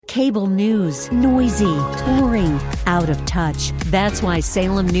Cable news, noisy, boring, out of touch. That's why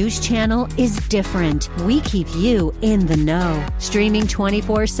Salem News Channel is different. We keep you in the know. Streaming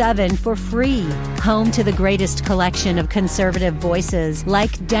 24/7 for free. Home to the greatest collection of conservative voices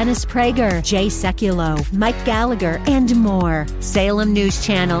like Dennis Prager, Jay Sekulow, Mike Gallagher, and more. Salem News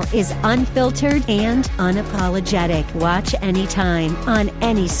Channel is unfiltered and unapologetic. Watch anytime, on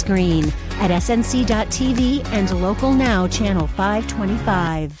any screen, at snc.tv and Local Now Channel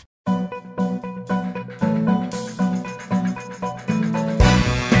 525.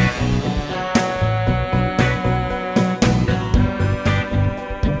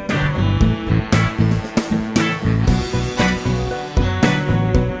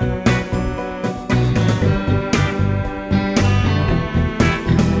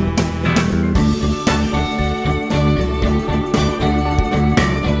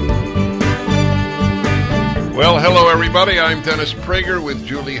 Well, hello everybody. I'm Dennis Prager with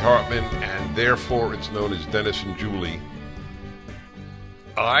Julie Hartman, and therefore it's known as Dennis and Julie.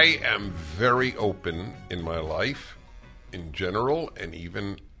 I am very open in my life, in general, and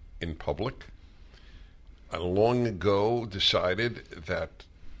even in public. I long ago decided that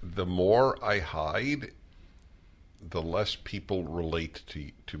the more I hide, the less people relate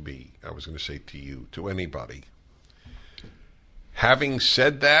to me. I was going to say to you, to anybody. Having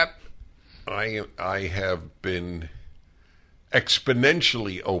said that, I have been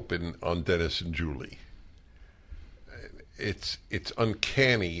exponentially open on Dennis and Julie. It's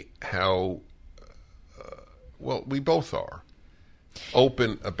uncanny how, well, we both are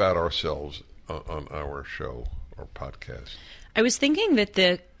open about ourselves on our show or podcast. I was thinking that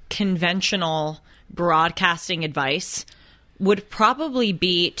the conventional broadcasting advice would probably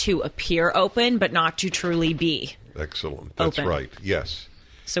be to appear open, but not to truly be. Excellent. That's open. Right. Yes.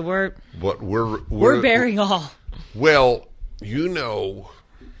 So we're bearing all. Well, you know,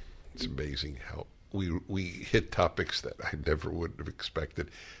 it's amazing how we hit topics that I never would have expected.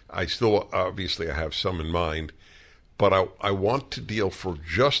 I still, obviously, I have some in mind, but I want to deal for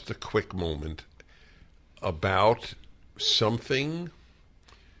just a quick moment about something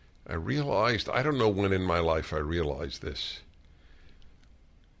I realized. I don't know when in my life I realized this.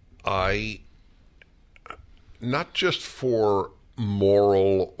 Not just for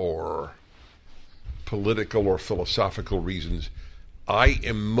moral or political or philosophical reasons, I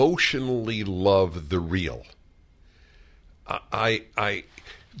emotionally love the real.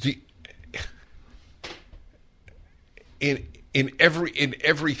 In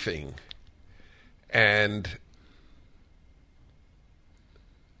everything, and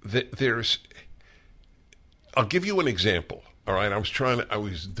there's. I'll give you an example. All right, I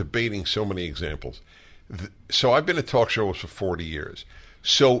was debating so many examples. So I've been a talk show host for 40 years.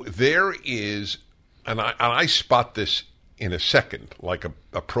 So there is, and I spot this in a second, like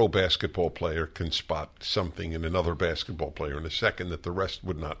a pro basketball player can spot something in another basketball player in a second that the rest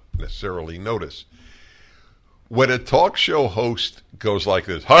would not necessarily notice. When a talk show host goes like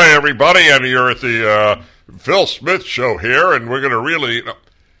this, "Hi everybody, and you're at the Phil Smith show here, and we're going to really,"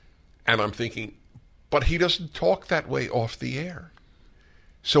 and I'm thinking, but he doesn't talk that way off the air,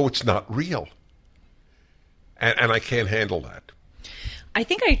 so it's not real. And I can't handle that. I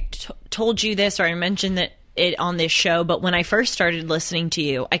think I told you this, or I mentioned it on this show, but when I first started listening to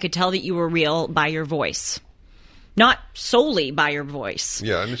you, I could tell that you were real by your voice. Not solely by your voice.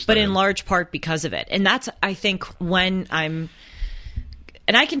 Yeah, I understand. But in large part because of it. And that's, I think, when and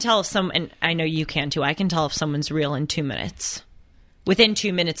I can tell if and I know you can too, I can tell if someone's real in 2 minutes. Within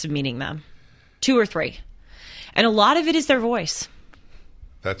 2 minutes of meeting them. 2 or 3. And a lot of it is their voice.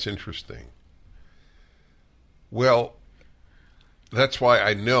 That's interesting. Well, that's why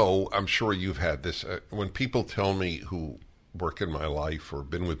I know, I'm sure you've had this, when people tell me who work in my life or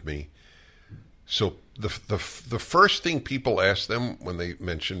been with me, so the first thing people ask them when they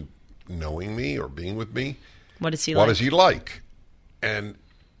mention knowing me or being with me, what is he like? And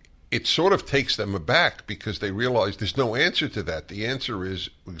it sort of takes them aback because they realize there's no answer to that. The answer is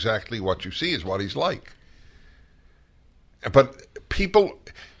exactly what you see is what he's like. But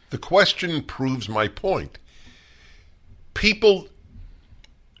the question proves my point. People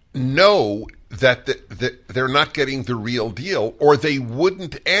know that they're not getting the real deal, or they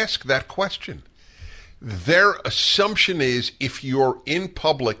wouldn't ask that question. Their assumption is if you're in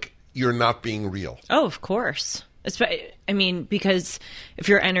public, you're not being real. Oh, of course. I mean, because if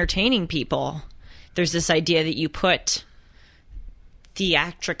you're entertaining people, there's this idea that you put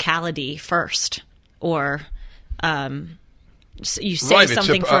theatricality first, or you say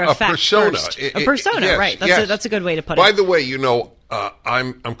something for effect persona. First. A persona, yes, right. That's a good way to put it. By the way,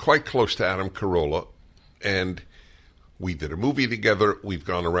 I'm quite close to Adam Carolla, and We did a movie together. We've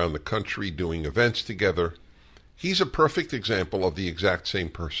gone around the country doing events together. He's a perfect example of the exact same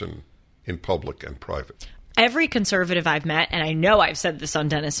person in public and private. Every conservative I've met, and I know I've said this on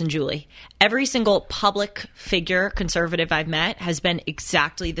Dennis and Julie, every single public figure conservative I've met has been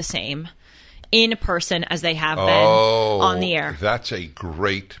exactly the same in person as they have been on the air. That's a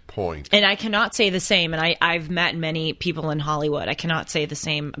great point. And I cannot say the same, and I've met many people in Hollywood. I cannot say the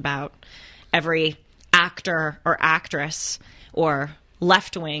same about every actor or actress or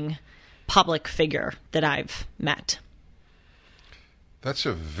left-wing public figure that I've met. That's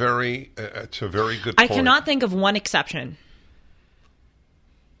a very good point. I cannot think of one exception.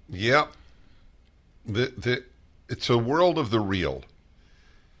 Yeah. It's a world of the real.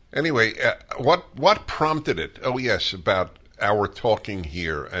 Anyway, what prompted it? Oh, yes, about our talking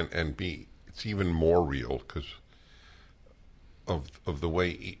here and it's even more real because of the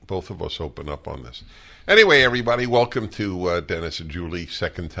way both of us open up on this. Anyway, everybody, welcome to Dennis and Julie,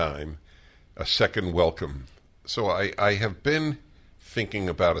 second time, a second welcome. So I have been thinking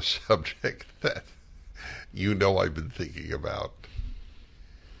about a subject that I've been thinking about.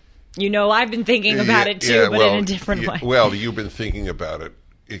 I've been thinking about it too, but in a different way. Well, you've been thinking about it.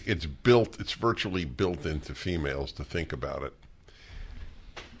 It's virtually built into females to think about it.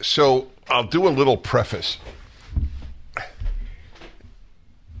 So I'll do a little preface.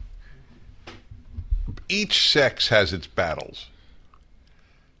 Each sex has its battles.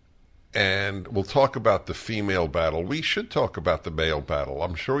 And we'll talk about the female battle. We should talk about the male battle.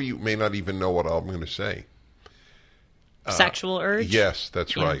 I'm sure you may not even know what I'm going to say. Sexual urge? Yes,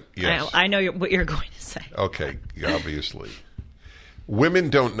 that's right. Yes. I know what you're going to say. Okay, obviously. Women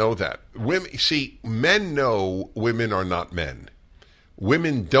don't know that. Men know women are not men.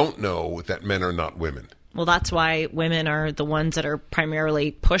 Women don't know that men are not women. Well, that's why women are the ones that are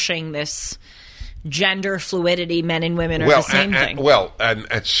primarily pushing this gender fluidity. Men and women are the same thing. And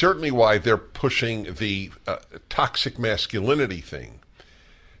it's certainly why they're pushing the toxic masculinity thing.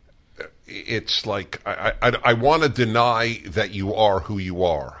 It's like I want to deny that you are who you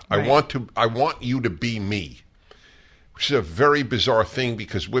are. Right. I want you to be me, which is a very bizarre thing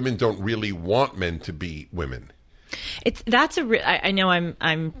because women don't really want men to be women. I know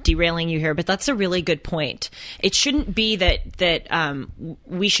I'm derailing you here, but that's a really good point. It shouldn't be that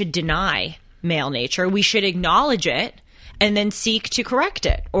we should deny male nature. We should acknowledge it and then seek to correct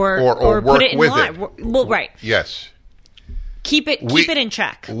it or put it in line. Well, right. Yes. Keep it in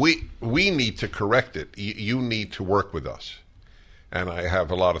check. We need to correct it. You need to work with us. And I have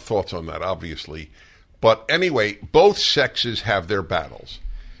a lot of thoughts on that, obviously. But anyway, both sexes have their battles.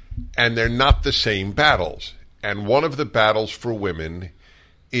 And they're not the same battles. And one of the battles for women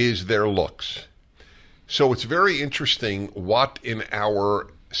is their looks. So it's very interesting what in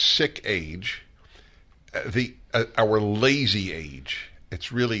our sick age, our lazy age,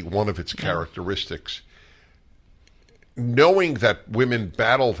 it's really one of its characteristics. Knowing that women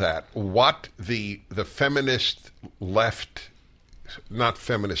battle that, what the feminist left, not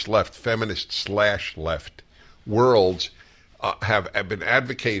feminist left, feminist/left worlds have been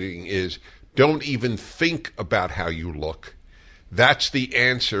advocating is don't even think about how you look. That's the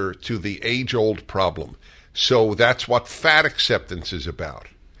answer to the age-old problem. So that's what fat acceptance is about.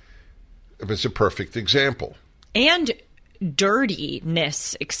 It's a perfect example. And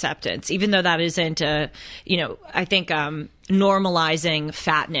dirtiness acceptance, even though that isn't I think normalizing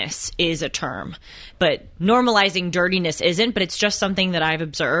fatness is a term, but normalizing dirtiness isn't, but it's just something that I've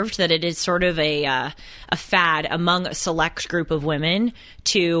observed that it is sort of a fad among a select group of women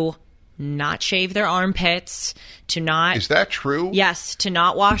to not shave their armpits, to not... Is that true? Yes, to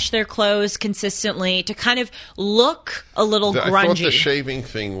not wash their clothes consistently, to kind of look a little grungy. I thought the shaving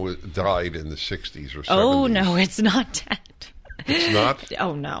thing died in the 60s or 70s. Oh, no, it's not dead. It's not?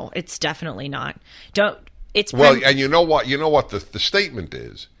 Oh, no, it's definitely not. And you know what? You know what the statement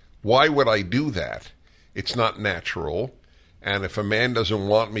is? Why would I do that? It's not natural. And if a man doesn't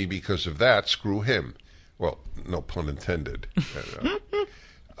want me because of that, screw him. Well, no pun intended.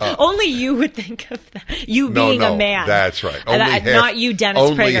 Only you would think of that. You being a man. That's right. Not you,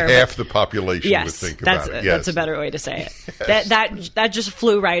 Dennis Prager. Only half the population would think about it. Yes, that's a better way to say it. Yes. That just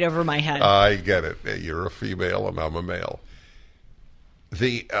flew right over my head. I get it. You're a female and I'm a male.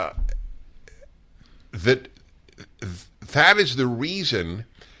 That is the reason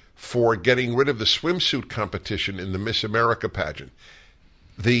for getting rid of the swimsuit competition in the Miss America pageant.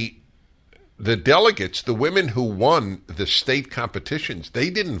 The delegates, the women who won the state competitions, they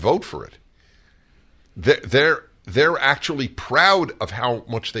didn't vote for it. They're actually proud of how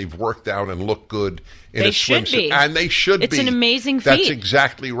much they've worked out and look good in a swimsuit. And they should be. It's an amazing feat. That's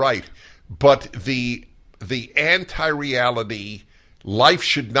exactly right. But the the anti-reality, life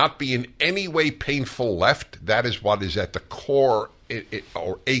should not be in any way painful left. That is what is at the core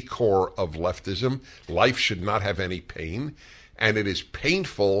or a core of leftism. Life should not have any pain. And it is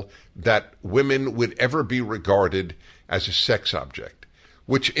painful that women would ever be regarded as a sex object,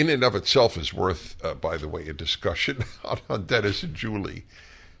 which in and of itself is worth, by the way, a discussion on Dennis and Julie.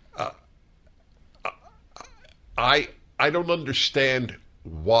 I don't understand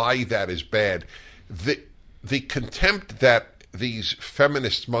why that is bad. The contempt that these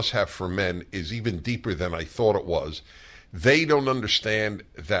feminists must have for men is even deeper than I thought it was. They don't understand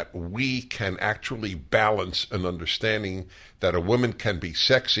that we can actually balance an understanding that a woman can be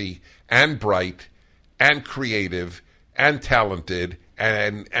sexy and bright and creative and talented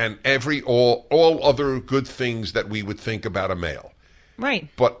and all other good things that we would think about a male. Right.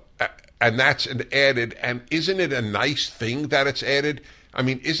 But and that's an added, and isn't it a nice thing that it's added? I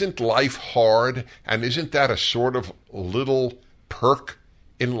mean, isn't life hard, and isn't that a sort of little perk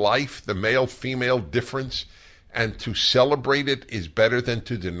in life, the male-female difference? And to celebrate it is better than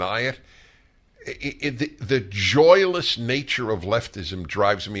to deny it. The joyless nature of leftism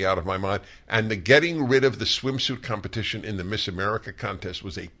drives me out of my mind. And the getting rid of the swimsuit competition in the Miss America contest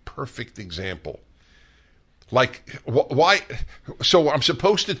was a perfect example. Like, why? So I'm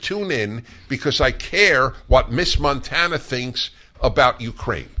supposed to tune in because I care what Miss Montana thinks about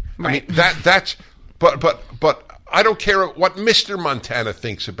Ukraine. Right. I mean, that's, but I don't care what Mr. Montana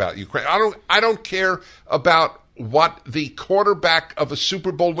thinks about Ukraine. I don't care about what the quarterback of a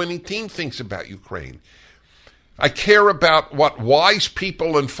Super Bowl winning team thinks about Ukraine. I care about what wise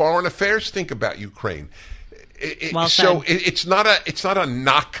people in foreign affairs think about Ukraine. Well so said. it's not a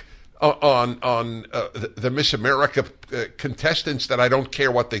knock on the Miss America contestants that I don't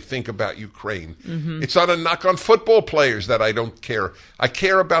care what they think about Ukraine. Mm-hmm. It's not a knock on football players that I don't care. I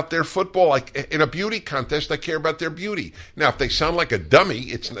care about their football. Like in a beauty contest, I care about their beauty. Now, if they sound like a dummy,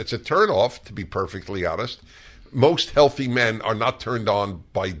 it's a turnoff, to be perfectly honest. Most healthy men are not turned on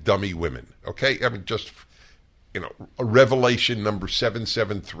by dummy women. Okay, I mean, just a revelation number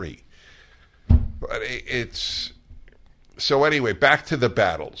 773. But it's so anyway. Back to the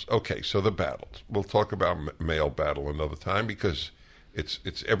battles. Okay, so the battles. We'll talk about male battle another time because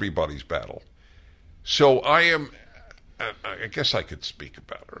it's everybody's battle. So I guess I could speak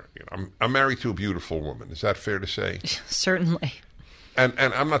about her. I'm married to a beautiful woman. Is that fair to say? Certainly. And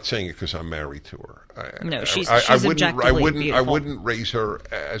I'm not saying it because I'm married to her. No, she's I objectively beautiful. wouldn't raise her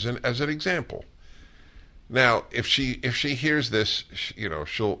as an example. Now, if she hears this,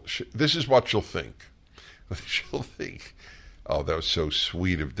 this is what she'll think. She'll think, "Oh, that was so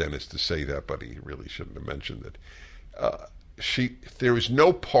sweet of Dennis to say that, but he really shouldn't have mentioned it." There is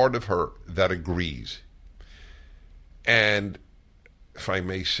no part of her that agrees, and if I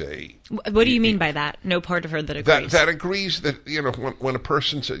may say, what do you mean by that? No part of her that agrees. That agrees that when a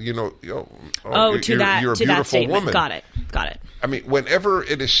person says you're a that beautiful statement. woman. Got it. I mean, whenever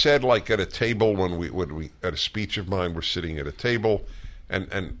it is said, like at a table, when we at a speech of mine, we're sitting at a table,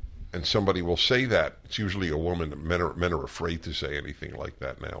 and somebody will say that, it's usually a woman. Men are afraid to say anything like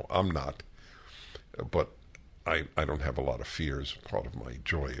that now. I'm not, but I don't have a lot of fears. Part of my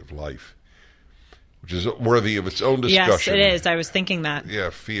joy of life, which is worthy of its own discussion. Yes, it is. I was thinking that. Yeah,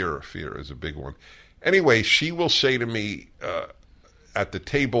 fear is a big one. Anyway, she will say to me at the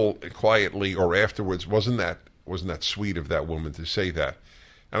table quietly or afterwards, wasn't that sweet of that woman to say that?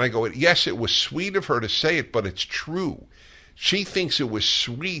 And I go, yes, it was sweet of her to say it, but it's true. She thinks it was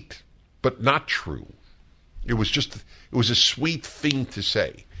sweet, but not true. It was a sweet thing to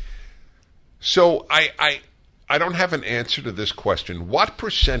say. So I don't have an answer to this question. What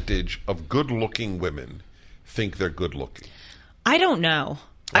percentage of good-looking women think they're good-looking? I don't know.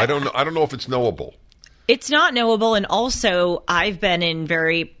 I don't know. I don't know if it's knowable. It's not knowable, and also I've been in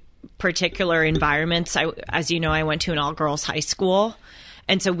very particular environments. As you know, I went to an all-girls high school,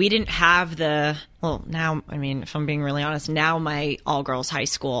 and so we didn't have now, I mean, if I'm being really honest, now my all-girls high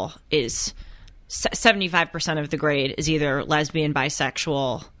school is 75% of the grade is either lesbian,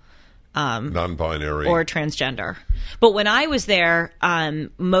 bisexual, non-binary or transgender. But when I was there,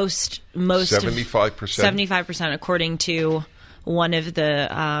 most 75%, according to one of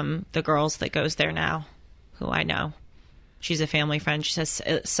the girls that goes there now, who I know, she's a family friend. She says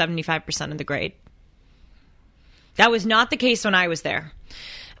 75% of the grade. That was not the case when I was there.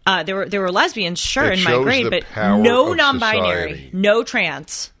 There were lesbians, sure, in my grade, but no non-binary, society. No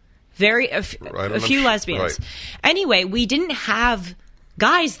trans, a few lesbians. Right. Anyway, we didn't have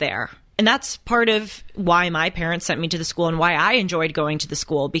guys there. And that's part of why my parents sent me to the school and why I enjoyed going to the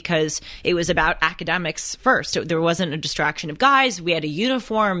school, because it was about academics first. There wasn't a distraction of guys. We had a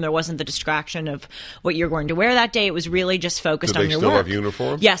uniform. There wasn't the distraction of what you're going to wear that day. It was really just focused on your work. Do they still have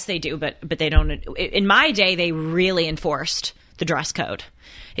uniforms? Yes, they do, but they don't. In my day, they really enforced the dress code.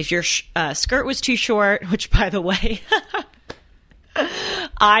 If your skirt was too short, which, by the way,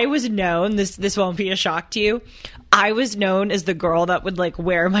 I was known, this won't be a shock to you, I was known as the girl that would like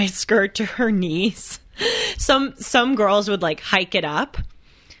wear my skirt to her knees. Some girls would like hike it up.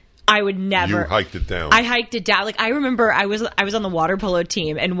 I would never. You hiked it down. I hiked it down. Like, I remember I was on the water polo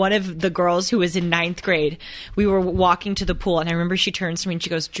team, and one of the girls who was in 9th grade, we were walking to the pool, and I remember she turns to me and she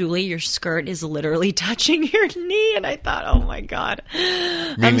goes, "Julie, your skirt is literally touching your knee." And I thought, oh my God,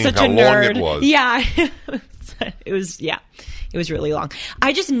 I'm such a nerd. Long it was. Yeah. It was really long.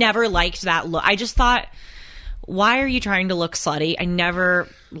 I just never liked that look. I just thought, why are you trying to look slutty? I never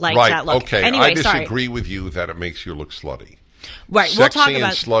liked that look. Okay, anyway, I disagree with you that it makes you look slutty. Right, Sexy we'll talk about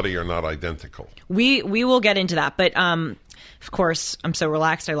and slutty are not identical. We will get into that, but of course, I'm so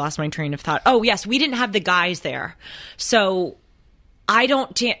relaxed I lost my train of thought. Oh yes, we didn't have the guys there, so I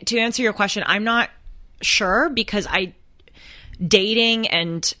don't. To answer your question, I'm not sure, because dating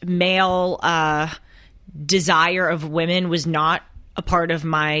and male desire of women was not a part of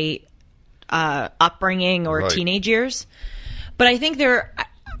my upbringing or teenage years. But I think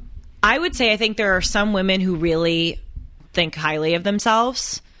I would say there are some women who really think highly of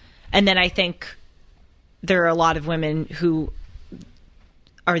themselves, and then I think there are a lot of women who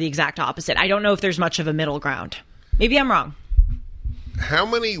are the exact opposite. I don't know if there's much of a middle ground. Maybe I'm wrong. How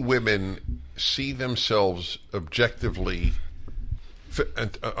many women see themselves objectively,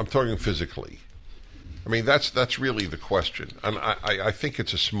 and I'm talking physically? I mean, that's really the question, and I think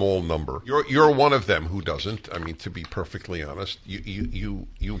it's a small number. You're one of them who doesn't. I mean, to be perfectly honest, you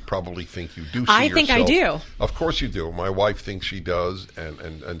probably think you do see I think yourself. I do. Of course you do. My wife thinks she does,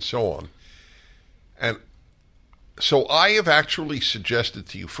 and so on. And so I have actually suggested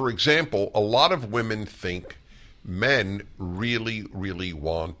to you, for example, a lot of women think men really, really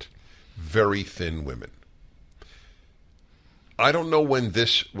want very thin women. I don't know when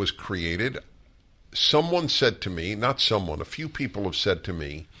this was created. Someone said to me, not someone, a few people have said to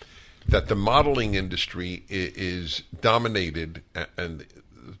me that the modeling industry is dominated, and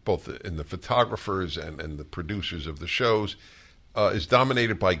both in the photographers and the producers of the shows, is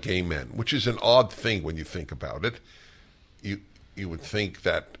dominated by gay men, which is an odd thing when you think about it. You would think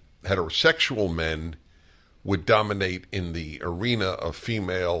that heterosexual men would dominate in the arena of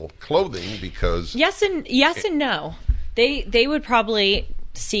female clothing, because yes and no. They would probably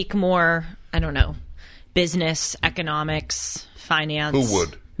seek more, I don't know, business, economics, finance. Who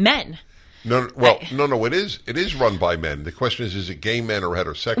would? Men. No, it is run by men. The question is it gay men or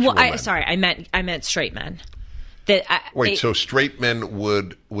heterosexual men? Sorry, I meant straight men. So straight men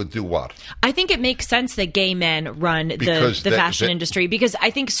would do what? I think it makes sense that gay men run the fashion industry, because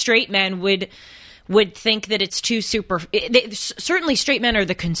I think straight men would think that it's too super. Certainly, straight men are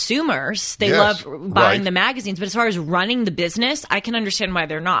the consumers. They love buying the magazines. But as far as running the business, I can understand why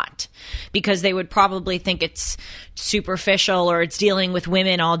they're not. Because they would probably think it's superficial, or it's dealing with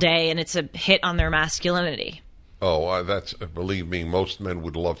women all day and it's a hit on their masculinity. Oh, believe me, most men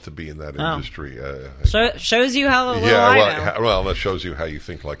would love to be in that industry. Shows you how little I know. Well, that shows you how you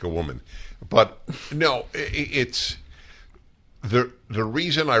think like a woman. But no, it's... The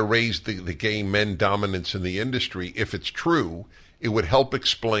reason I raised the gay men dominance in the industry, if it's true, it would help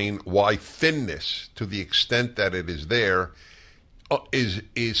explain why thinness, to the extent that it is there, is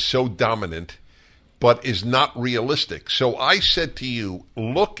so dominant, but is not realistic. So I said to you,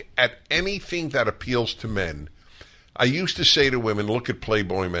 look at anything that appeals to men. I used to say to women, look at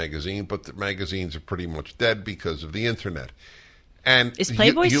Playboy magazine, but the magazines are pretty much dead because of the internet. And is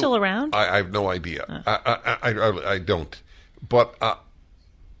Playboy still around? I have no idea. I don't. But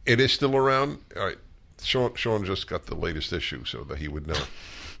it is still around. All right, Sean just got the latest issue, so that he would know.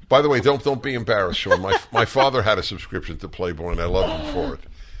 By the way, don't be embarrassed, Sean. My father had a subscription to Playboy, and I love him for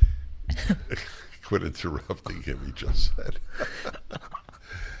it. Quit interrupting him, he just said.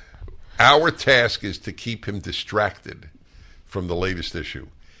 Our task is to keep him distracted from the latest issue.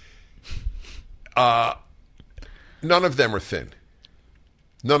 None of them are thin.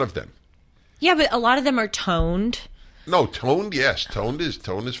 None of them. Yeah, but a lot of them are toned. No, toned, yes. Toned is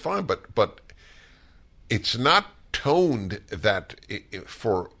fine, but it's not toned that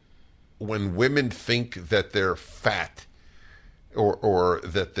for when women think that they're fat or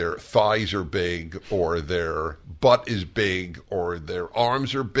that their thighs are big or their butt is big or their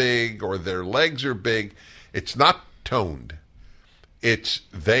arms are big or their legs are big. It's not toned.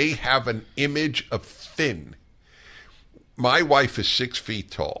 They have an image of thin. My wife is 6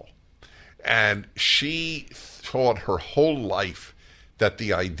 feet tall, and she thought her whole life that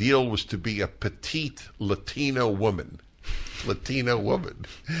the ideal was to be a petite Latino woman. Latino woman.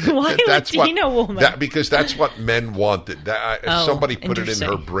 Why Latino woman? Because that's what men wanted. Somebody put it in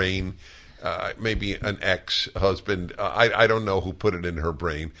her interesting. brain. Maybe an ex-husband. I don't know who put it in her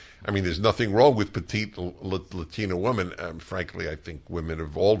brain. I mean, there's nothing wrong with petite Latino women. Frankly, I think women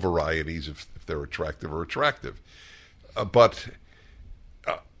of all varieties, if they're attractive, are attractive. But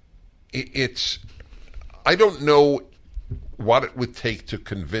it's... I don't know what it would take to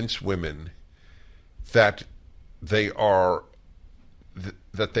convince women that they are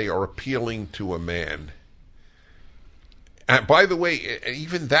appealing to a man. And by the way,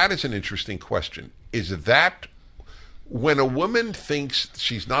 even that is an interesting question. Is that when a woman thinks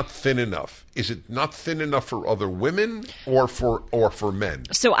she's not thin enough, is it not thin enough for other women or for men?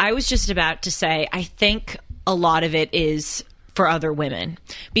 So I was just about to say, I think a lot of it is for other women,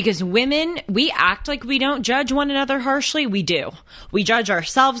 because women, we act like we don't judge one another harshly. We do. We judge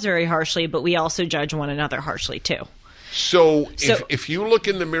ourselves very harshly, but we also judge one another harshly too. So if you look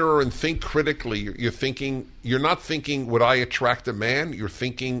in the mirror and think critically, you're not thinking, would I attract a man? You're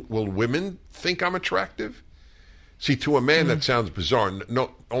thinking, will women think I'm attractive? See, to a man that sounds bizarre.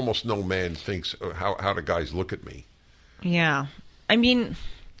 No, almost no man thinks, how do guys look at me? Yeah. I mean,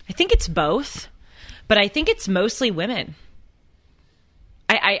 I think it's both, but I think it's mostly women.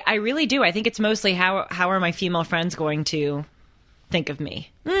 I really do. I think it's mostly how are my female friends going to think of me?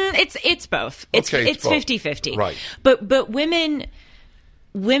 It's both. It's 50-50. Right. But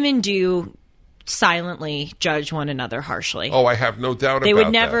women do silently judge one another harshly. Oh, I have no doubt They about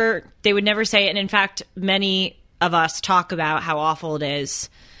would never that. They would never say it. And in fact, many of us talk about how awful it is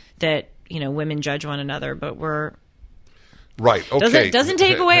that, women judge one another, but we're right. Okay. Doesn't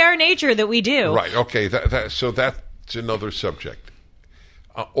take away our nature that we do. Right. Okay. So that's another subject.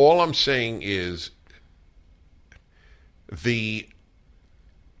 All I'm saying is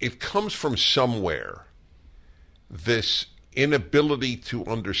it comes from somewhere, this inability to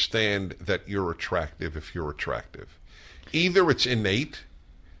understand that you're attractive if you're attractive. Either it's innate,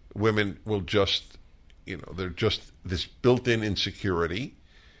 women will just, they're just this built-in insecurity,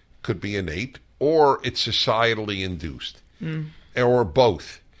 could be innate, or it's societally induced, or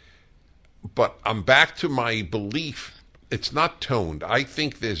both. But I'm back to my belief. It's not toned. I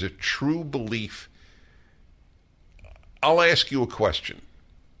think there's a true belief. I'll ask you a question.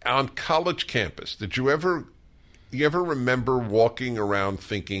 On college campus, did you ever remember walking around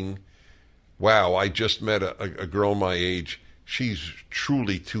thinking, wow, I just met a girl my age. She's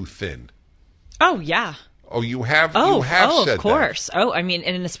truly too thin. Oh, yeah. Oh, you have said that. Of course. Oh, I mean,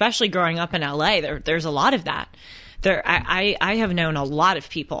 and especially growing up in LA, there's a lot of that. I have known a lot of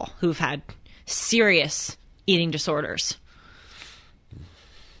people who've had serious eating disorders.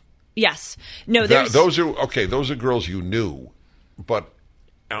 Yes. No, those are girls you knew, but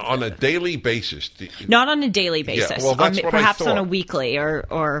on a daily basis. Not on a daily basis. Yeah, well, that's what perhaps I thought. On a weekly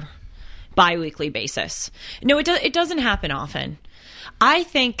or bi-weekly basis. No, it doesn't happen often. I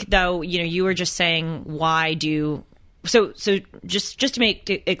think, though, you were just saying, why do... So just to make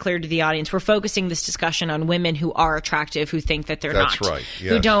it clear to the audience, we're focusing this discussion on women who are attractive, who think that they're not. That's right.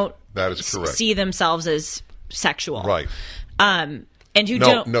 Yes, who don't that is correct. See themselves as sexual. Right. And who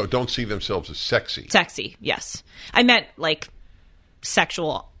don't see themselves as sexy. Sexy, yes. I meant like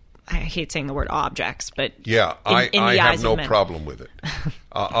sexual. I hate saying the word objects, but yeah, in I the have eyes no of men. problem with it.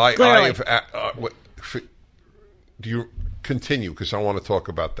 Do you continue? Because I want to talk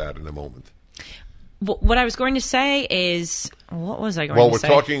about that in a moment. What I was going to say is, what was I going to say? Well,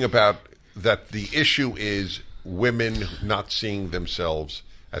 we're talking about that the issue is women not seeing themselves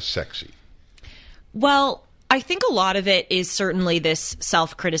as sexy. Well, I think a lot of it is certainly this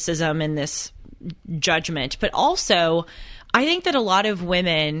self-criticism and this judgment, but also I think that a lot of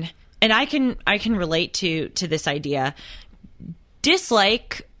women, and I can relate to this idea,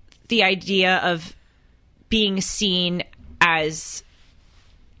 dislike the idea of being seen as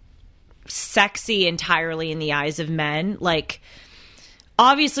sexy entirely in the eyes of men. Like,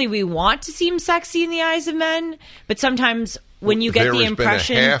 obviously we want to seem sexy in the eyes of men, but sometimes when you get the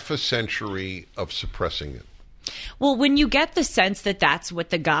impression... There has been a half a century of suppressing it. Well, when you get the sense that that's what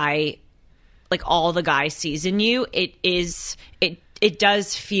the guy, like all the guy sees in you, it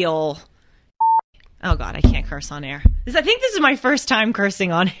does feel... Oh, God, I can't curse on air. I think this is my first time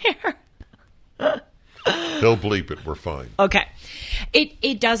cursing on air. They'll bleep it. We're fine. Okay.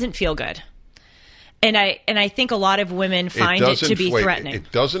 It doesn't feel good. And I think a lot of women find it to be threatening.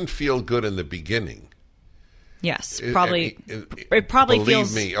 It doesn't feel good in the beginning. Yes, probably. It probably believe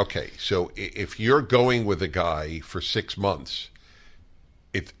feels. me. Okay, so if you're going with a guy for 6 months,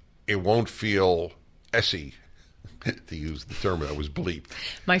 it won't feel essy, to use the term that was bleeped.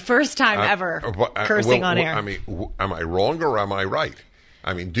 My first time ever cursing on air. I mean, am I wrong or am I right?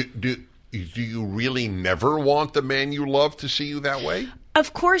 I mean, do you really never want the man you love to see you that way?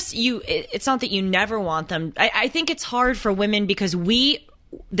 Of course, it's not that you never want them. I think it's hard for women because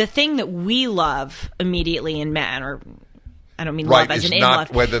the thing that we love immediately in men, or I don't mean love as an in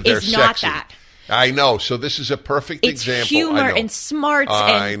love, whether they're is not sexy. that. I know. So this is a perfect It's example. humor and smarts.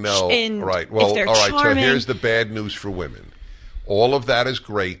 I know. And right. Well, if they're all right. charming. So here's the bad news for women. All of that is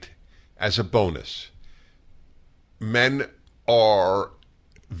great as a bonus. Men are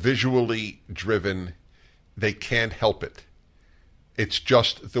visually driven. They can't help it. It's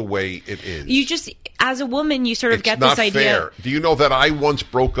just the way it is. You just, as a woman, you sort of get not this idea. fair. Do you know that I once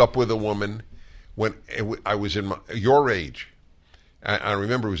broke up with a woman when I was in your age? I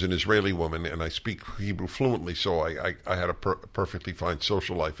remember it was an Israeli woman, and I speak Hebrew fluently, so I had a perfectly fine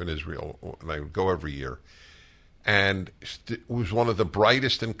social life in Israel, and I would go every year. And it was one of the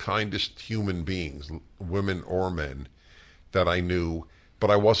brightest and kindest human beings, women or men, that I knew,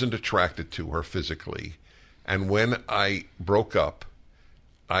 but I wasn't attracted to her physically. And when I broke up,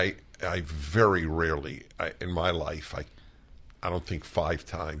 I very rarely in my life, I don't think 5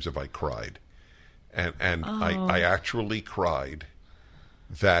 times have I cried. And I actually cried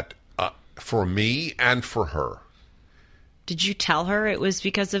that for me and for her. Did you tell her it was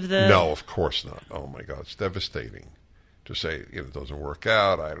because of the... No, of course not. Oh, my God. It's devastating to say, it doesn't work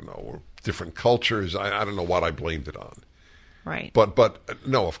out. I don't know. We're different cultures. I don't know what I blamed it on. Right. But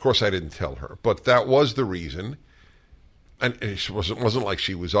no, of course I didn't tell her. But that was the reason. And it wasn't like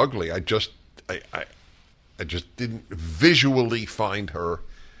she was ugly. I just didn't visually find her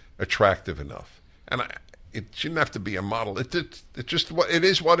attractive enough. And it shouldn't have to be a model. It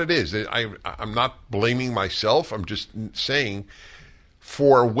is what it is. I'm not blaming myself. I'm just saying,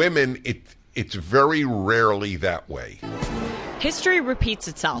 for women, it's very rarely that way. History repeats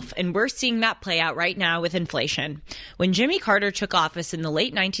itself, and we're seeing that play out right now with inflation. When Jimmy Carter took office in the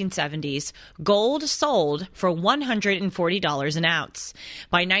late 1970s, gold sold for $140 an ounce.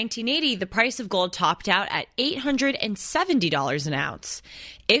 By 1980, the price of gold topped out at $870 an ounce.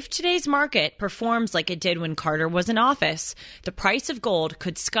 If today's market performs like it did when Carter was in office, the price of gold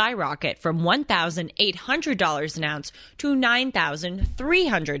could skyrocket from $1,800 an ounce to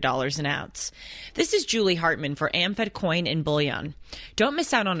 $9,300 an ounce. This is Julie Hartman for AmFed Coin and Bullion. Don't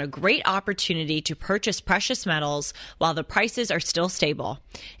miss out on a great opportunity to purchase precious metals while the prices are still stable.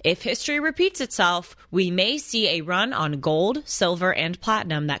 If history repeats itself, we may see a run on gold, silver, and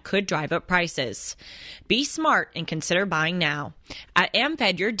platinum that could drive up prices. Be smart and consider buying now. At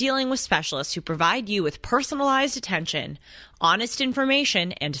AmFed, you're dealing with specialists who provide you with personalized attention, honest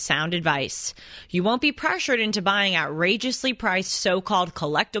information, and sound advice. You won't be pressured into buying outrageously priced so-called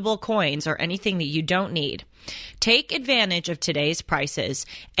collectible coins or anything that you don't need. Take advantage of today's prices.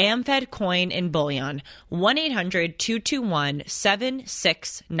 AmFed Coin and Bullion,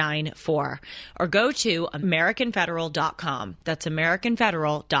 1-800-221-7694. Or go to AmericanFederal.com. That's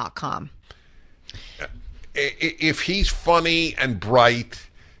AmericanFederal.com. If he's funny and bright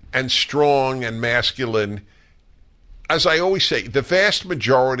and strong and masculine, as I always say, the vast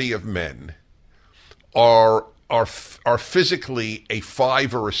majority of men are physically a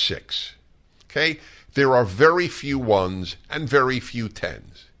 5 or a 6. Okay? There are very few 1s and very few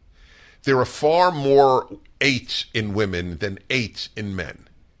 10s. There are far more 8s in women than 8s in men.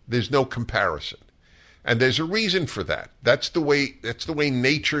 There's no comparison. And there's a reason for that. That's the way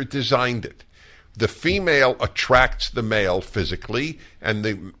nature designed it. The female attracts the male physically, and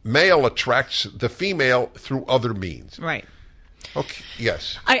the male attracts the female through other means. Right. Okay.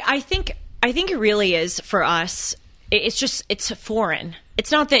 Yes. I think it really is for us. It's foreign.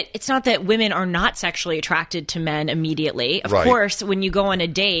 It's not that women are not sexually attracted to men immediately. Of course, when you go on a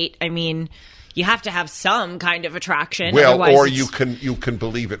date, I mean, you have to have some kind of attraction. Well, or you can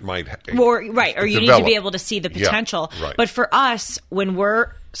believe it might. Or you need to be able to see the potential. Yeah, right. But for us, when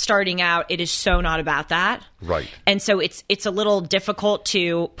we're starting out, it is so not about that. Right. And so it's a little difficult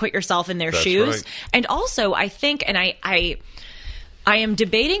to put yourself in their shoes. Right. And also, I think, and I am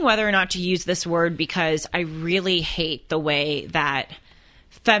debating whether or not to use this word because I really hate the way that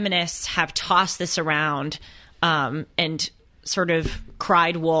feminists have tossed this around and sort of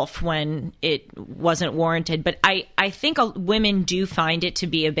cried wolf when it wasn't warranted. But I think women do find it to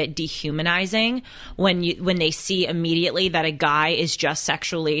be a bit dehumanizing when they see immediately that a guy is just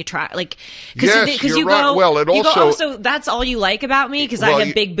sexually because you right. go, well, it you also, go, oh, so that's all you like about me because I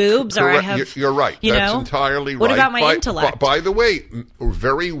have big boobs or I have. You're right. That's entirely right. What about my intellect? By the way,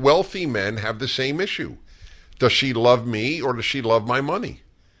 very wealthy men have the same issue. Does she love me or does she love my money?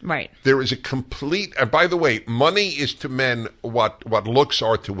 Right. There is a complete. And by the way, money is to men what looks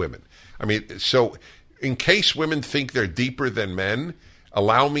are to women. I mean, so in case women think they're deeper than men,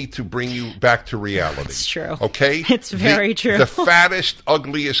 allow me to bring you back to reality. It's true. Okay? It's very true. The fattest,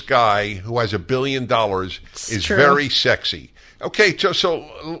 ugliest guy who has $1 billion is true. very sexy. Okay,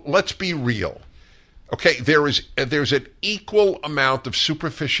 so let's be real. Okay, there's an equal amount of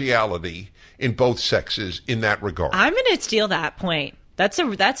superficiality in both sexes in that regard. I'm going to steal that point. That's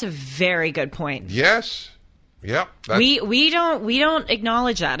a very good point. Yes. Yep. We don't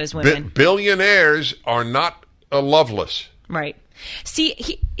acknowledge that as women. Billionaires are not loveless. Right.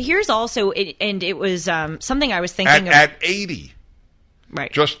 See, here's also, and it was something I was thinking at 80.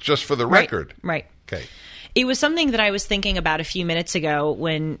 Right. Just for the record. Right. Okay. It was something that I was thinking about a few minutes ago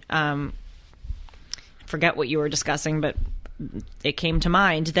when forget what you were discussing, but it came to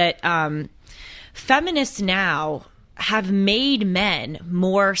mind that feminists now have made men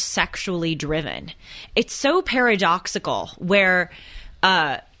more sexually driven. It's so paradoxical where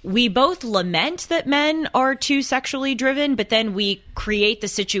we both lament that men are too sexually driven, but then we create the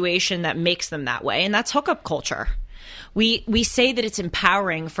situation that makes them that way. And that's hookup culture. We say that it's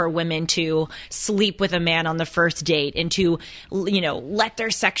empowering for women to sleep with a man on the first date and to, let their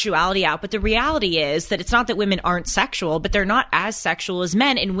sexuality out. But the reality is that it's not that women aren't sexual, but they're not as sexual as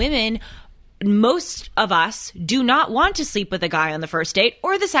men. And women, most of us do not want to sleep with a guy on the first date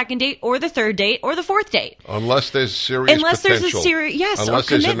or the second date or the third date or the fourth date. Unless there's serious Unless potential. there's a serious, yes, Unless or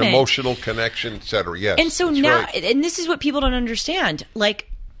there's commitment. an emotional connection, et cetera. Yes. And so now, right. And this is what people don't understand. Like,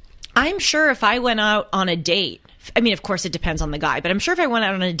 I'm sure if I went out on a date, I mean, of course, it depends on the guy, but I'm sure if I went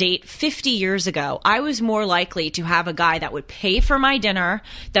out on a date 50 years ago, I was more likely to have a guy that would pay for my dinner,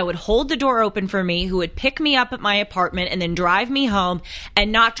 that would hold the door open for me, who would pick me up at my apartment and then drive me home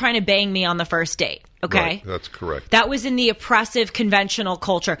and not trying to bang me on the first date. Okay? Right, that's correct. That was in the oppressive conventional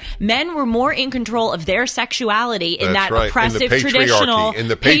culture. Men were more in control of their sexuality in that oppressive, traditional,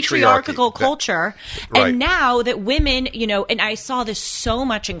 patriarchal culture. Right. And now that women, and I saw this so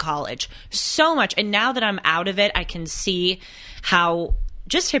much in college, so much. And now that I'm out of it, I can see how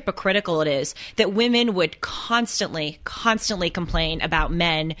just hypocritical it is that women would constantly complain about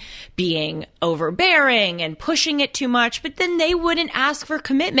men being overbearing and pushing it too much, but then they wouldn't ask for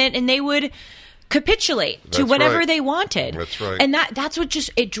commitment and they would capitulate to whatever they wanted. That's right. And that's what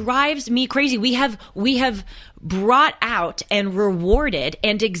it drives me crazy. We have brought out and rewarded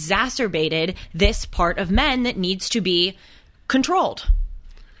and exacerbated this part of men that needs to be controlled.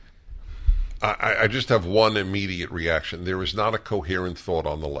 I just have one immediate reaction. There is not a coherent thought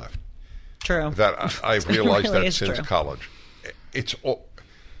on the left. True. That I've realized really that since true. college. It's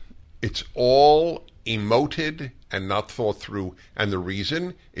all emoted and not thought through, and the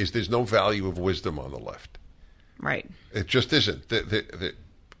reason is there's no value of wisdom on the left. Right. It just isn't. The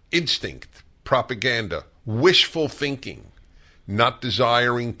instinct, propaganda, wishful thinking, not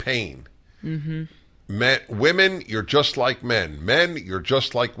desiring pain. Mm-hmm. Women, you're just like men. Men, you're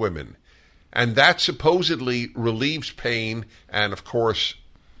just like women. And that supposedly relieves pain and, of course,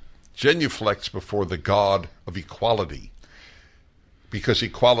 genuflects before the god of equality. Because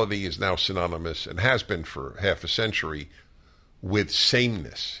equality is now synonymous, and has been for half a century, with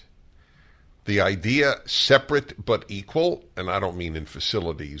sameness. The idea separate but equal, and I don't mean in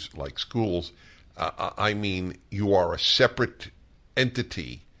facilities like schools, I mean you are a separate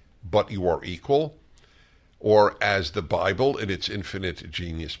entity, but you are equal. Or as the Bible in its infinite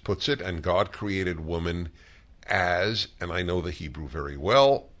genius puts it, and God created woman as, and I know the Hebrew very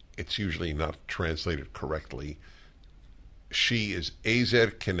well, it's usually not translated correctly, she is Ezer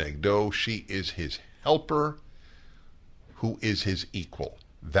Kenegdo, she is his helper, who is his equal.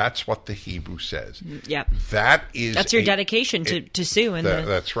 That's what the Hebrew says. Yep. That's your dedication to Sue in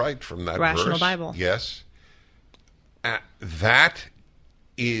that's right, from that Rational verse. Bible. Yes. That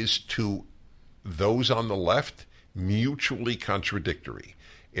is to those on the left mutually contradictory.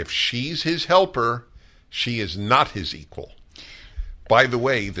 If she's his helper, she is not his equal. By the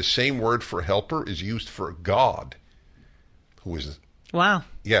way, the same word for helper is used for God, who is... Wow.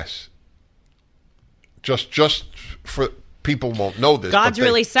 Yes. Just for... People won't know this. God's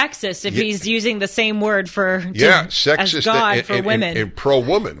really sexist if he's using the same word for sexist as God for women. In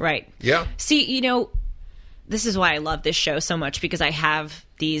pro-woman. Right. Yeah. See, this is why I love this show so much, because I have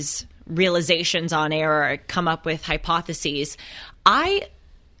these realizations on air, or I come up with hypotheses. I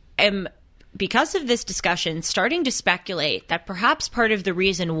am, because of this discussion, starting to speculate that perhaps part of the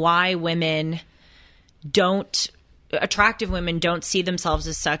reason why attractive women don't see themselves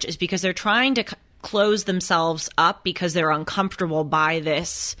as such is because they're trying to close themselves up because they're uncomfortable by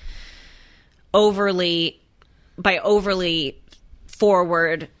this overly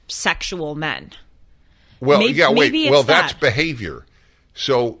forward sexual men. Well, maybe that's behavior.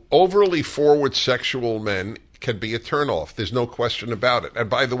 So overly forward sexual men can be a turnoff. There's no question about it. And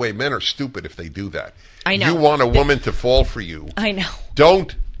by the way, men are stupid if they do that. I know. You want a woman to fall for you. I know.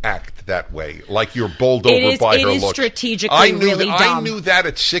 Don't act that way, like you're bowled over by her looks. It is strategically really dumb. I knew that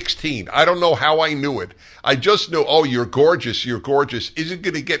at 16. I don't know how I knew it. I just knew, you're gorgeous, isn't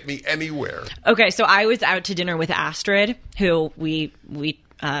going to get me anywhere. Okay, so I was out to dinner with Astrid, who we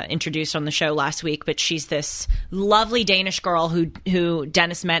introduced on the show last week, but she's this lovely Danish girl who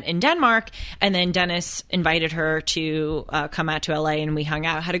Dennis met in Denmark, and then Dennis invited her to come out to LA, and we hung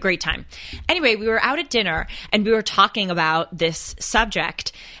out, had a great time. Anyway, we were out at dinner, and we were talking about this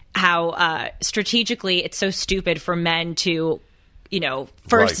subject, how strategically it's so stupid for men to,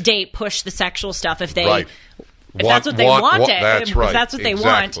 first date push the sexual stuff if they... If that's what they want, that's right. If that's what they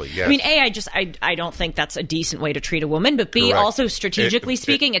want. Yes. I mean, I don't think that's a decent way to treat a woman, but B, Correct. Also strategically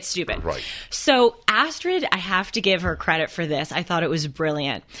speaking, it's stupid. Right. So Astrid, I have to give her credit for this. I thought it was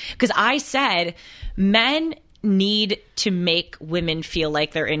brilliant because I said men need to make women feel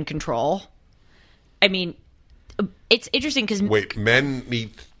like they're in control. I mean, it's interesting because... Wait, men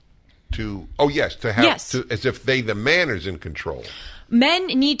need to... Oh, yes, to have... Yes. As if the man is in control. Men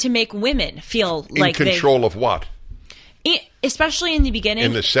need to make women feel like in control of what? Especially in the beginning.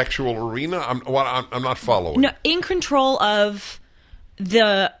 In the sexual arena? I'm not following. No, in control of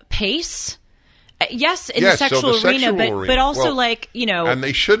the pace. Yes, in the sexual arena, but also And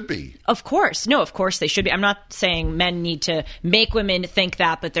they should be. Of course. No, of course they should be. I'm not saying men need to make women think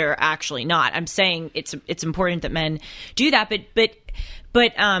that, but they're actually not. I'm saying it's important that men do that,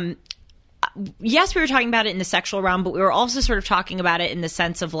 but yes, we were talking about it in the sexual realm, but we were also sort of talking about it in the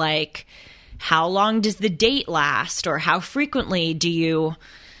sense of like, how long does the date last, or how frequently do you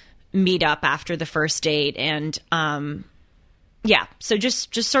meet up after the first date? And so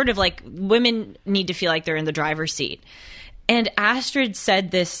just sort of like women need to feel like they're in the driver's seat. And Astrid said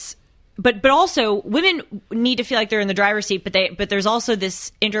this, but also women need to feel like they're in the driver's seat, but there's also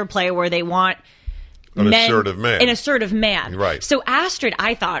this interplay where they want an assertive man. Right. So Astrid,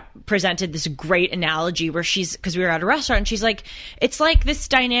 I thought, presented this great analogy where because we were at a restaurant, and she's like, it's like this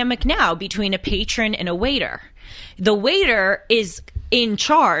dynamic now between a patron and a waiter. The waiter is in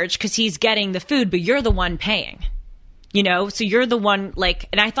charge because he's getting the food, but you're the one paying. So you're the one,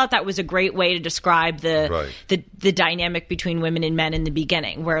 and I thought that was a great way to describe the dynamic between women and men in the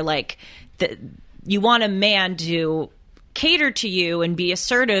beginning, where you want a man to cater to you and be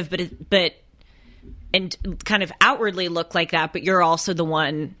assertive, but and kind of outwardly look like that, but you're also the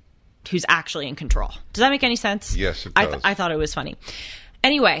one who's actually in control. Does that make any sense? Yes, it does. I thought it was funny.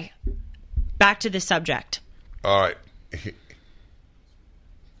 Anyway, back to the subject. All right.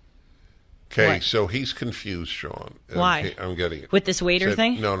 Okay, What? so he's confused, Sean. Why? I'm getting it. With this waiter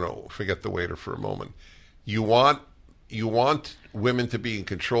thing? No, forget the waiter for a moment. You want women to be in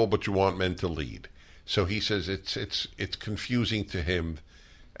control, but you want men to lead. So he says it's confusing to him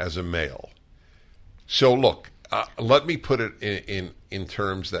as a male. So look, let me put it in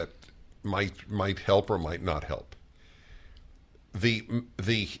terms that might help or might not help. The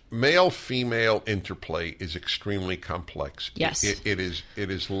male-female interplay is extremely complex. Yes. It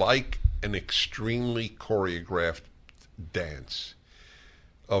is like an extremely choreographed dance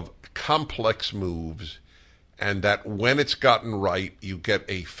of complex moves, and that when it's gotten right, you get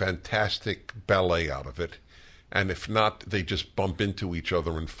a fantastic ballet out of it. And if not, they just bump into each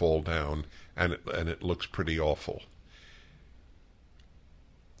other and fall down. And it looks pretty awful.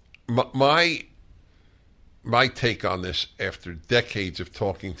 My take on this, after decades of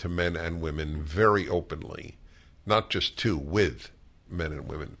talking to men and women very openly, not just with men and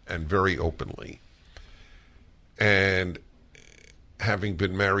women, and very openly, and having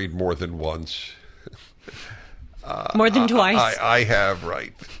been married more than once, more than twice. I have,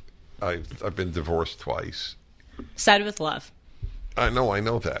 right? I've been divorced twice. Said with love. I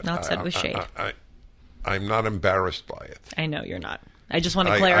know that. Not said with shade. I'm not embarrassed by it. I know you're not. I just want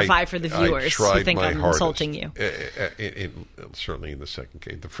to clarify for the viewers who think I'm insulting you. Certainly in the second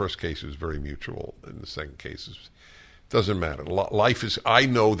case. The first case was very mutual. In the second case, doesn't matter. I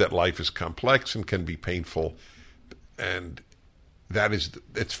know that life is complex and can be painful, and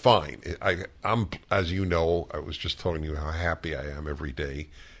it's fine. I'm, as you know, I was just telling you how happy I am every day,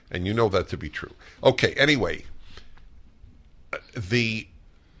 and you know that to be true. Okay, anyway, the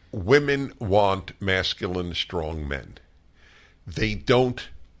women want masculine, strong men. They don't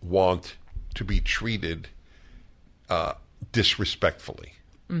want to be treated disrespectfully.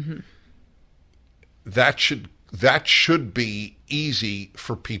 Mm-hmm. That should be easy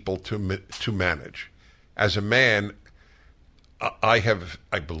for people to manage. As a man, I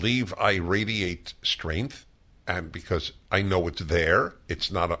believe I radiate strength, and because I know it's there,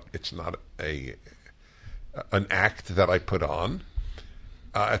 it's not an act that I put on.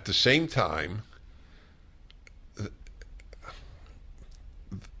 At the same time,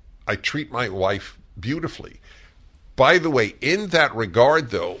 I treat my wife beautifully. By the way, in that regard,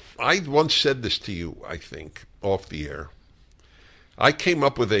 though, I once said this to you, I think, off the air. I came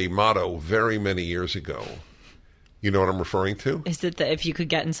up with a motto very many years ago. You know what I'm referring to? Is it that if you could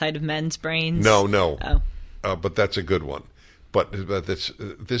get inside of men's brains? No. Oh. But that's a good one. But this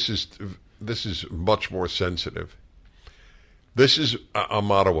is much more sensitive. This is a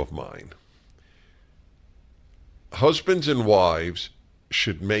motto of mine. Husbands and wives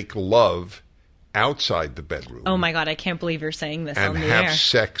should make love outside the bedroom. Oh my God, I can't believe you're saying this on the air. And have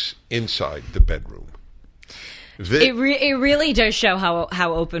sex inside the bedroom. It really does show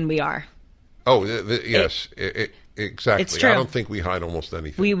how open we are. Oh, yes, exactly. It's true. I don't think we hide almost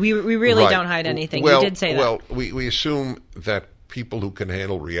anything. We really don't hide anything. Well, you did say that. Well, we assume that people who can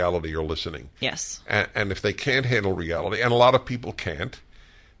handle reality are listening. Yes. And if they can't handle reality, and a lot of people can't,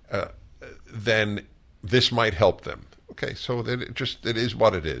 then this might help them. Okay, so it is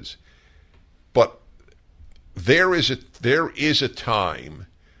what it is. But there is a time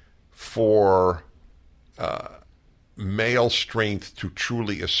for male strength to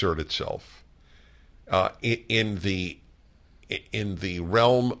truly assert itself in the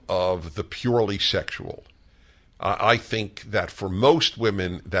realm of the purely sexual. I think that for most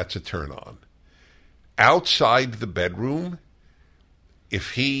women, that's a turn on. Outside the bedroom,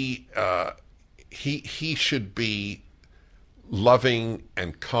 if he should be loving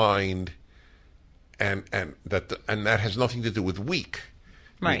and kind, and that has nothing to do with weak.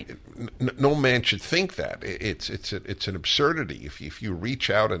 Right. No man should think that. It's an absurdity. If you reach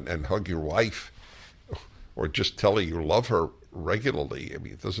out and hug your wife, or just tell her you love her regularly, I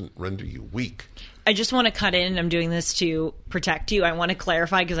mean, it doesn't render you weak. I just want to cut in, and I'm doing this to protect you. I want to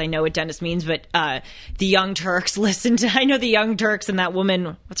clarify because I know what Dennis means, but the Young Turks I know the Young Turks and that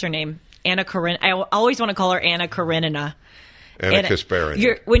woman, what's her name? Anna Karenina. I always want to call her Anna Karenina. Anna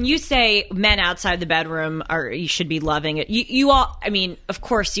Karenina. When you say men outside the bedroom you should be loving it, you all, I mean, of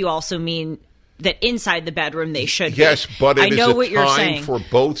course you also mean that inside the bedroom they should be. Yes, but it I know is what a you're time saying. for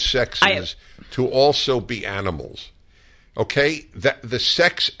both sexes to also be animals. Okay? That the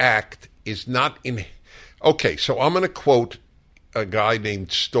sex act is not in... Okay, so I'm going to quote a guy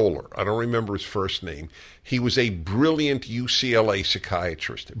named Stoller. I don't remember his first name. He was a brilliant UCLA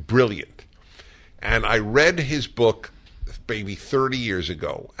psychiatrist. Brilliant. And I read his book maybe 30 years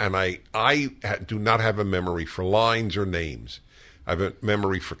ago, and I do not have a memory for lines or names. I have a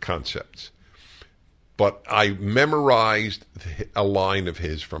memory for concepts. But I memorized a line of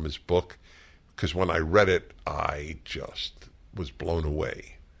his from his book, because when I read it, I just was blown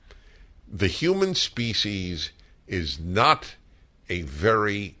away. The human species is not a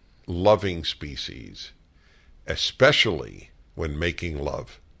very loving species, especially when making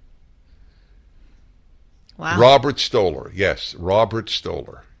love. Wow. Robert Stoller. Yes, Robert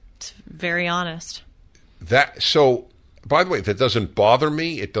Stoller. It's very honest. So, by the way, that doesn't bother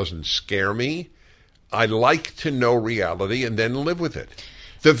me. It doesn't scare me. I like to know reality and then live with it.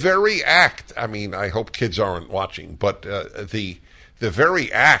 The very act, I mean, I hope kids aren't watching, but the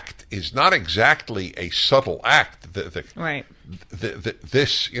very act is not exactly a subtle act. Right.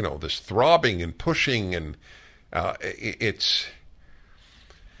 This throbbing and pushing, and it's,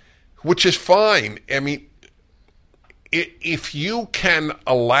 which is fine. I mean, if you can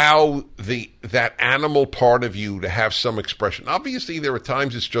allow that animal part of you to have some expression, obviously there are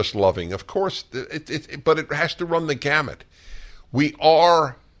times it's just loving, of course, but it has to run the gamut.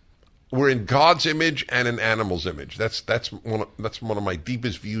 We're in God's image and an animal's image. That's one of my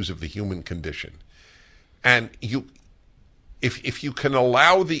deepest views of the human condition. And if you can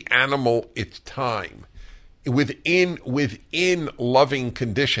allow the animal its time within loving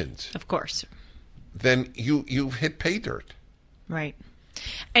conditions, of course, then you've hit pay dirt. Right.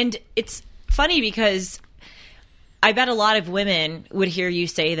 And it's funny because I bet a lot of women would hear you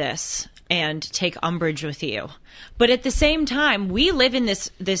say this and take umbrage with you. But at the same time, we live in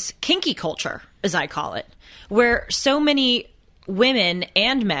this kinky culture, as I call it, where so many women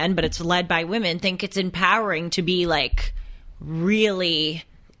and men, but it's led by women, think it's empowering to be like really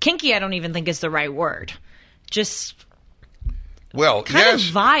kinky. I don't even think is the right word. Just well, kind of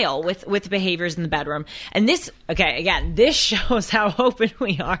vile with behaviors in the bedroom. And this, okay, again, this shows how open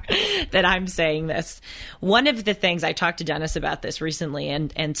we are that I'm saying this. One of the things I talked to Dennis about this recently,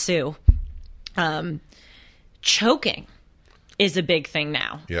 and Sue, choking is a big thing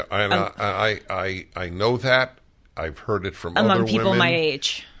now. Yeah, I know that. I've heard it from among other people women. my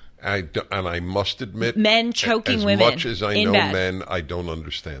age. I must admit, men choking as women. As much as I in know bed. men, I don't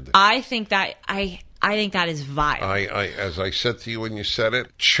understand it. I think that I think that is vile. As I said to you when you said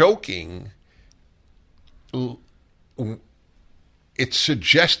it, choking, it's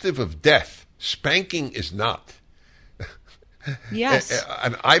suggestive of death. Spanking is not. Yes.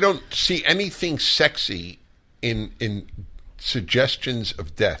 And I don't see anything sexy in suggestions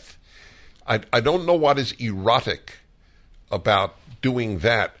of death. I don't know what is erotic about doing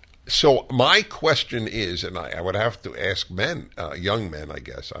that. So my question is, and I would have to ask men, young men, I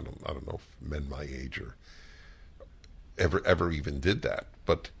guess. I don't know if men my age are ever even did that,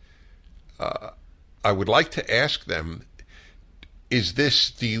 but I would like to ask them: is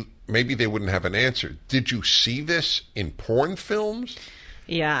this? Maybe they wouldn't have an answer. Did you see this in porn films?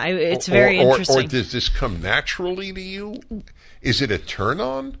 Yeah, it's very interesting. Or does this come naturally to you? Is it a turn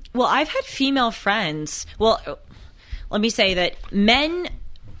on? Well, I've had female friends. Well, let me say that men,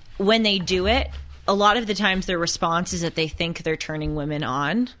 when they do it, a lot of the times their response is that they think they're turning women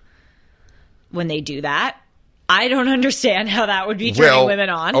on when they do that. I don't understand how that would be turning women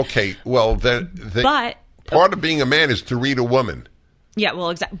on. Okay, well, but part of being a man is to read a woman. Yeah, well,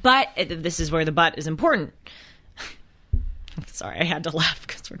 exactly. But this is where the but is important. Sorry, I had to laugh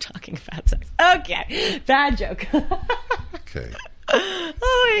because we're talking about sex. Okay, bad joke. Okay.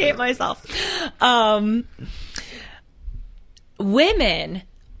 Oh, I hate myself. Women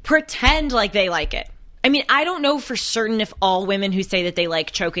pretend like they like it. I mean, I don't know for certain if all women who say that they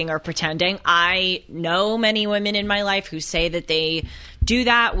like choking are pretending. I know many women in my life who say that they do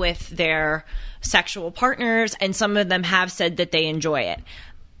that with their sexual partners, and some of them have said that they enjoy it.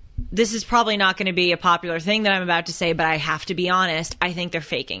 This is probably not going to be a popular thing that I'm about to say, but I have to be honest. I think they're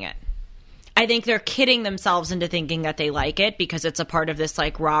faking it. I think they're kidding themselves into thinking that they like it because it's a part of this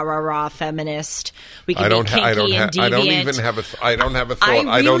like rah feminist. We can be kinky and deviant. I don't have a thought.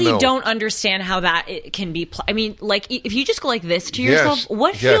 I don't know. don't understand how that it can be. I mean, like if you just go like this to yourself,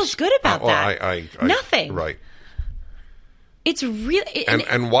 what feels good about that? Nothing. Right. It's really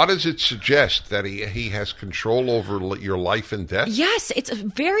and what does it suggest? That he has control over your life and death? Yes, it's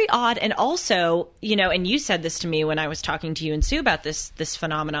very odd. And also, and you said this to me when I was talking to you and Sue about this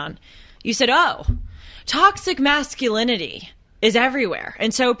phenomenon. You said, "Oh, toxic masculinity is everywhere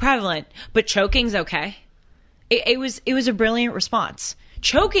and so prevalent, but choking's okay." It was a brilliant response.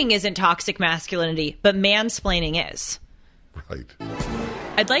 Choking isn't toxic masculinity, but mansplaining is. Right.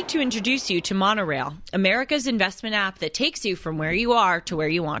 I'd like to introduce you to Monorail, America's investment app that takes you from where you are to where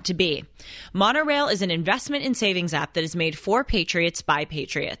you want to be. Monorail is an investment and savings app that is made for patriots by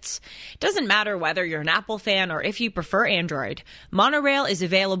patriots. It doesn't matter whether you're an Apple fan or if you prefer Android. Monorail is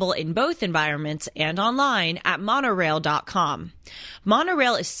available in both environments and online at monorail.com.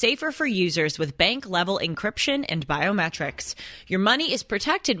 Monorail is safer for users with bank-level encryption and biometrics. Your money is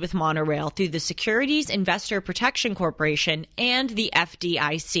protected with Monorail through the Securities Investor Protection Corporation and the FDIC.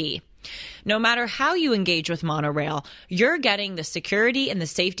 No matter how you engage with Monorail, you're getting the security and the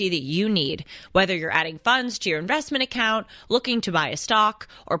safety that you need, whether you're adding funds to your investment account, looking to buy a stock,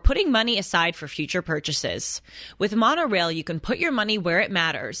 or putting money aside for future purchases. With Monorail, you can put your money where it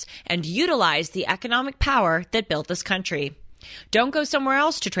matters and utilize the economic power that built this country. Don't go somewhere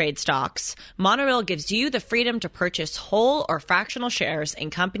else to trade stocks. Monorail gives you the freedom to purchase whole or fractional shares in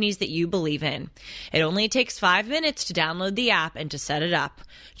companies that you believe in. It only takes 5 minutes to download the app and to set it up.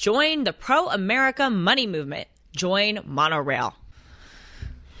 Join the pro-America money movement. Join Monorail.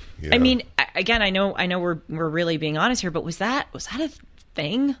 Yeah. I mean, again, I know we're really being honest here, but was that a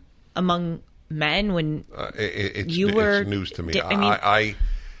thing among men when you were? It's news to me.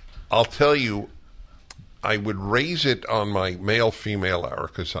 I'll tell you. I would raise it on my male-female hour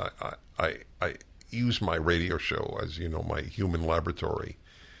because I use my radio show as, my human laboratory,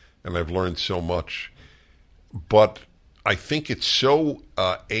 and I've learned so much. But I think it's so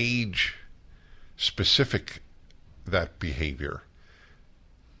age-specific, that behavior,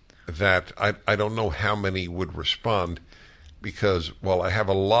 that I don't know how many would respond because, I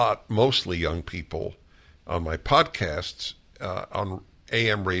have mostly young people on my podcasts on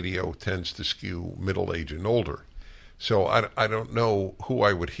AM radio tends to skew middle age and older. So I don't know who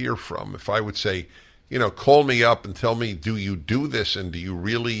I would hear from. If I would say, call me up and tell me, do you do this, and do you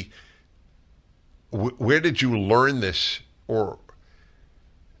really? Where did you learn this? Or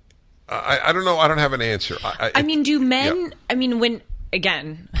I don't know. I don't have an answer. I mean, do men? Yeah. I mean, when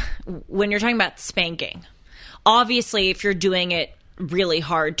you're talking about spanking, obviously, if you're doing it really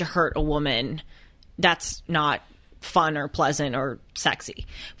hard to hurt a woman, that's not fun or pleasant or sexy.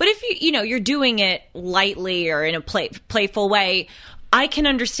 But if you're doing it lightly or in a playful way, I can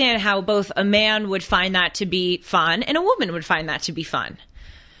understand how both a man would find that to be fun and a woman would find that to be fun.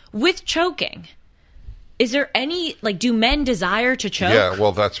 With choking, is there any, do men desire to choke? Yeah,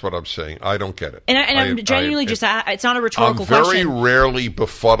 well, that's what I'm saying. I don't get it. And I'm genuinely it's not a rhetorical question. I'm very question. rarely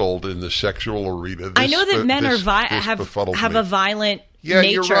befuddled in the sexual arena. I know that men have a violent nature,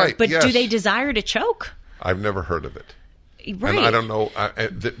 you're right. But yes. Do they desire to choke? I've never heard of it. Right. And I don't know,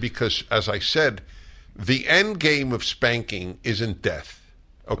 because, as I said, the end game of spanking isn't death.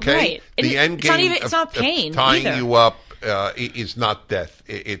 Okay? Right. The end game it's not pain of tying either. you up is not death.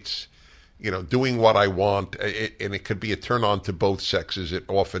 It's, doing what I want, and it could be a turn on to both sexes. It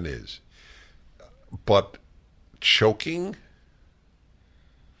often is. But choking,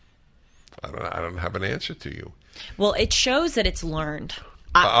 I don't have an answer to you. Well, it shows that it's learned.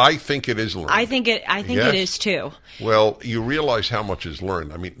 I think it is learned. I think it is too. Well, you realize how much is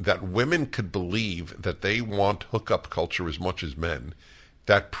learned. I mean, that women could believe that they want hookup culture as much as men.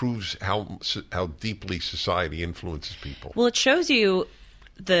 That proves how deeply society influences people. Well, it shows you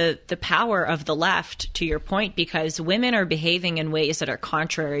the power of the left, to your point, because women are behaving in ways that are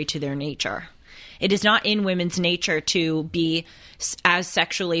contrary to their nature. It is not in women's nature to be as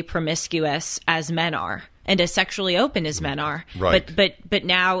sexually promiscuous as men are and as sexually open as men are. Right. But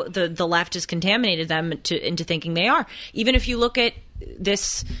now the left has contaminated them into thinking they are. Even if you look at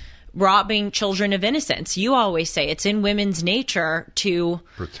this robbing children of innocence, you always say it's in women's nature to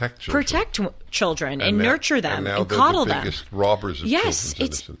protect children and nurture them and coddle them. Now they're the biggest robbers of children's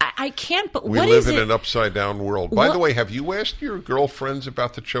innocence. I can't. But we live in an upside down world. By the way, have you asked your girlfriends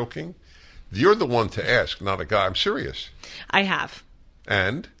about the choking? You're the one to ask, not a guy. I'm serious. I have.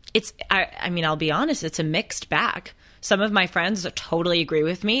 And? I mean, I'll be honest, it's a mixed bag. Some of my friends totally agree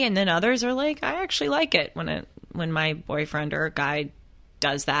with me, and then others are like, I actually like it when my boyfriend or a guy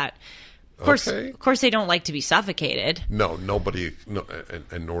does that. Of course, they don't like to be suffocated. No, nobody,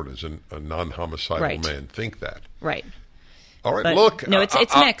 and nor does a non-homicidal man think that. Right. All right, but, look. No, it's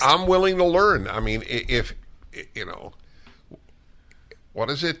mixed. I'm willing to learn. I mean, if what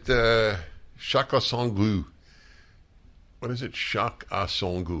is it? Chacun son goût. What is it? Chacun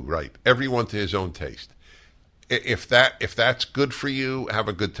son goût. Right. Everyone to his own taste. If that's good for you, have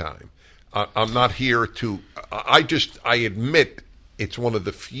a good time. I'm not here to. I admit it's one of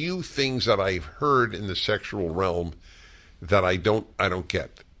the few things that I've heard in the sexual realm that I don't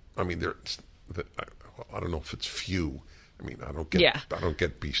get. I mean, I don't know if it's few. I mean, I don't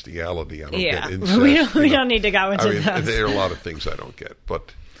get bestiality. I don't get incest. We don't need to go into that. There are a lot of things I don't get,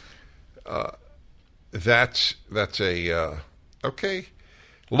 but that's a okay.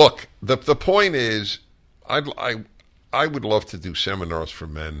 Look, the point is, I would love to do seminars for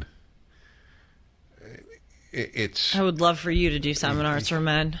men. I would love for you to do seminars for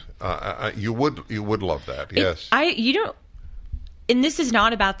men. You would love that, yes. And this is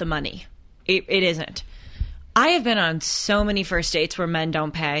not about the money. It isn't. I have been on so many first dates where men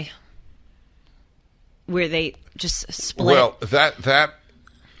don't pay, where they just split. Well, that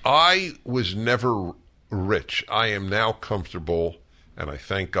I was never rich. I am now comfortable, and I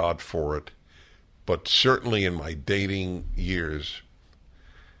thank God for it. But certainly in my dating years,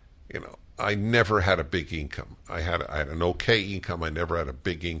 I never had a big income. I had an okay income. I never had a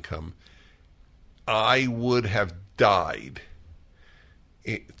big income. I would have died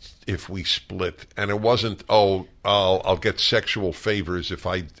if we split, and it wasn't. I'll get sexual favors if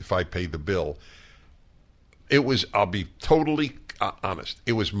I pay the bill. It was. I'll be totally honest.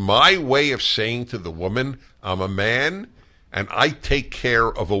 It was my way of saying to the woman, I'm a man, and I take care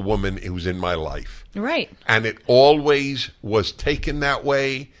of a woman who's in my life. Right. And it always was taken that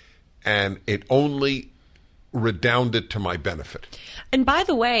way. And it only redounded to my benefit. And by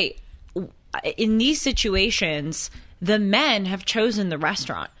the way, in these situations, the men have chosen the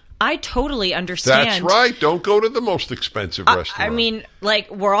restaurant. I totally understand. That's right. Don't go to the most expensive restaurant. I mean,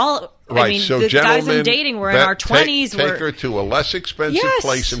 we're all... Right. I mean, so the guys I'm dating, we're in our 20s. Take her to a less expensive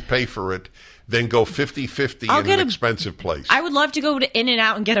place and pay for it. Then go 50-50 in an expensive place. I would love to go to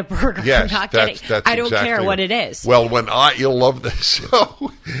In-N-Out and get a burger. Yes, I'm not kidding. I don't care what it is. Well, you'll love this.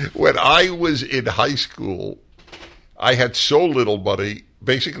 So, when I was in high school, I had so little money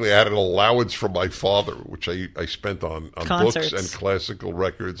basically I had an allowance from my father, which I spent on books Concerts. and classical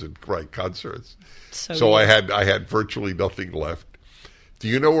records and concerts. So I had virtually nothing left. Do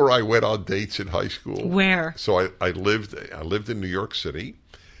you know where I went on dates in high school? Where? So I lived in New York City,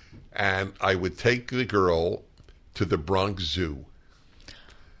 and I would take the girl to the Bronx Zoo.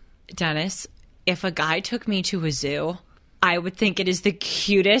 Dennis, if a guy took me to a zoo, I would think it is the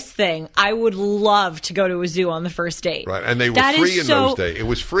cutest thing. I would love to go to a zoo on the first date. Right, and they were That free is in so- those days. It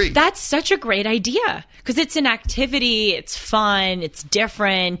was free. That's such a great idea because it's an activity, it's fun, it's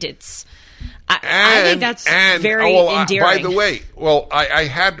different, it's. I think that's very endearing. By the way, I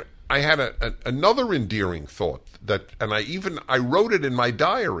had another endearing thought and I wrote it in my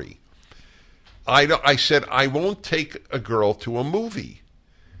diary. I said I won't take a girl to a movie.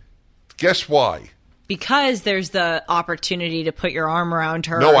 Guess why? Because there's the opportunity to put your arm around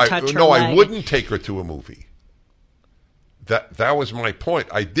her No, or touch her I leg. wouldn't take her to a movie. That was my point.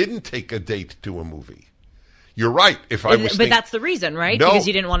 I didn't take a date to a movie. You're right. But that's the reason, right? No. Because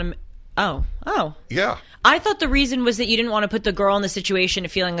you didn't want to. Oh. Yeah. I thought the reason was that you didn't want to put the girl in the situation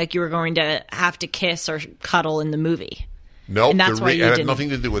of feeling like you were going to have to kiss or cuddle in the movie. No, and that's why you it had didn't. nothing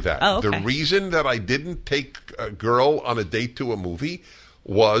to do with that. Oh, okay. The reason that I didn't take a girl on a date to a movie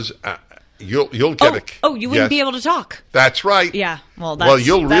was you'll get it. Oh, you wouldn't be able to talk. That's right. Yeah. Well,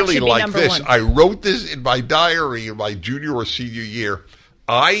 you'll that really should be like number this. one. I wrote this in my diary in my junior or senior year.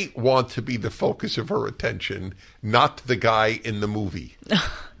 I want to be the focus of her attention, not the guy in the movie.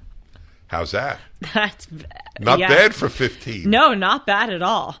 How's that? That's Not bad for 15. No, not bad at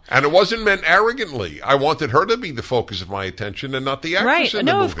all. And it wasn't meant arrogantly. I wanted her to be the focus of my attention and not the actress Right. in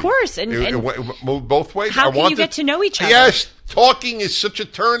the No, movie. of course. It moved both ways. How can you get to know each other? Yes, talking is such a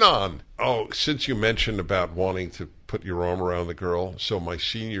turn on. Oh, since you mentioned about wanting to put your arm around the girl, so my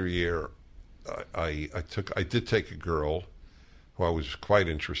senior year, I did take a girl who I was quite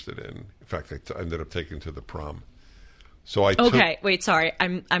interested in. In fact, I ended up taking to the prom. So I wait, sorry.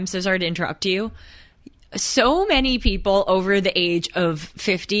 I'm so sorry to interrupt you. So many people over the age of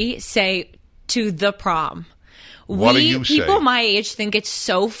 50 say to the prom. What do you say? People my age think it's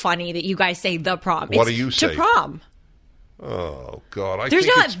so funny that you guys say the prom. What do you say? To prom. Oh God! There's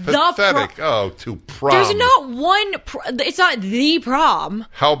think not it's the pathetic. To prom. There's not one. It's not the prom.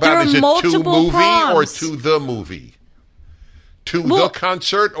 How about there is are it to multiple movie proms. or to the movie? To the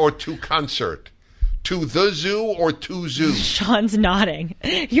concert or to concert? To the zoo or to zoo? Sean's nodding.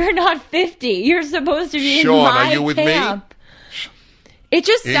 You're not 50. You're supposed to be Sean, in my are you with camp. me? It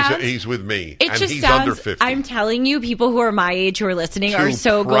just sounds. He's with me, It and just he's sounds. under 50. I'm telling you, people who are my age who are listening To are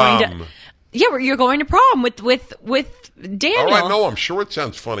so prom. going to. Yeah, you're going to prom with Daniel. All right, no, I'm sure it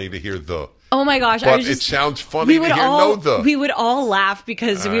sounds funny to hear the. Oh my gosh! But it sounds funny to hear no the. We would all laugh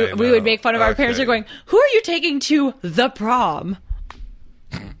because we know. would make fun of our parents. Okay. Are going, who are you taking to the prom?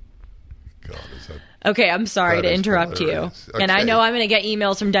 God, is that. Okay, I'm sorry That to is hilarious. hilarious. You. And I Okay. know I'm going to get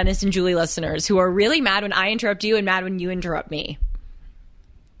emails from Dennis and Julie listeners who are really mad when I interrupt you and mad when you interrupt me.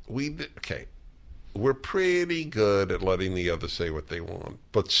 We're pretty good at letting the other say what they want,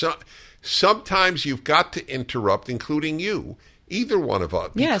 but sometimes you've got to interrupt, including you, either one of us,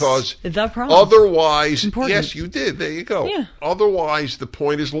 Yes, because the prom. otherwise, important. yes, you did. There you go. Yeah. Otherwise, the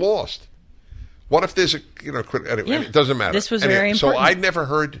point is lost. What if there's anyway, Yeah. it doesn't matter. This was Anyway, very so important. I'd never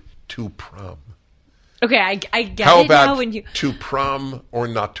heard to prom. Okay, I get How it now about when you. to prom or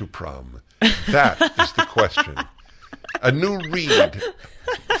not to prom? That is the question. A new read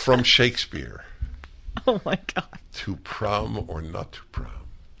from Shakespeare. Oh my God. To prom or not to prom?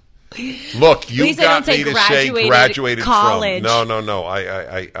 Look, you Please say got don't me say to say graduated college. from. No.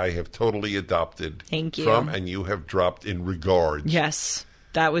 I have totally adopted Thank you. from, and you have dropped in regards. Yes,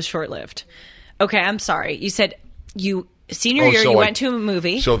 that was short lived. Okay, I'm sorry. You said senior Oh, year so you I- went to a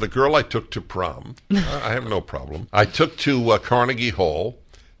movie. So the girl I took to prom, I have no problem. I took to Carnegie Hall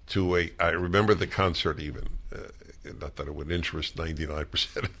I remember the concert even. Not that it would interest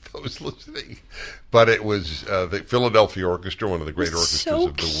 99% of those listening, but it was the Philadelphia Orchestra, one of the great orchestras so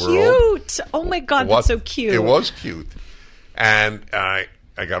of the world. cute. Oh my God, that's so cute. It was cute. And I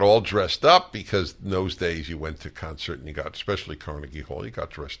got all dressed up because in those days you went to concert and you got, especially Carnegie Hall, you got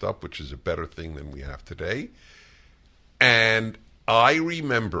dressed up, which is a better thing than we have today. And I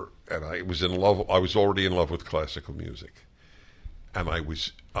remember, and I was already in love with classical music. And I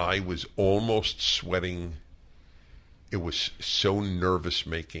was almost sweating. It was so nervous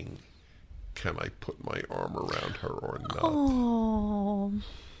making. Can I put my arm around her or not? Oh,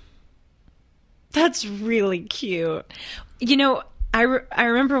 that's really cute. You know, I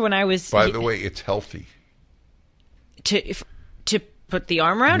remember when I was. By the way, it's healthy. To put the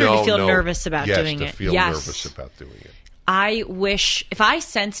arm around, or to feel nervous about doing to it. feel Yes, nervous about doing it. I wish if I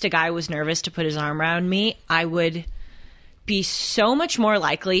sensed a guy was nervous to put his arm around me, I would be so much more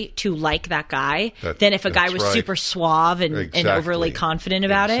likely to like that guy than if a guy was super suave and overly confident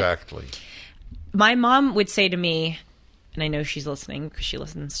about it. Exactly. My mom would say to me, and I know she's listening because she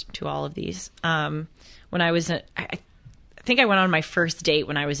listens to all of these, when I was, I think I went on my first date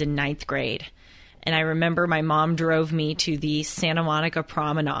when I was in 9th grade. And I remember my mom drove me to the Santa Monica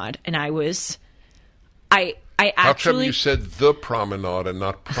Promenade, and I actually... How come you said the promenade and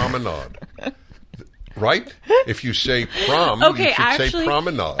not promenade? Right? If you say prom, you should say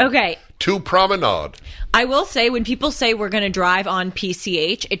promenade. Okay. To promenade. I will say, when people say we're going to drive on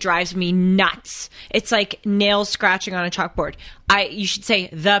PCH, it drives me nuts. It's like nails scratching on a chalkboard. You should say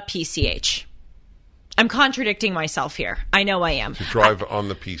the PCH. I'm contradicting myself here. I know I am. To drive on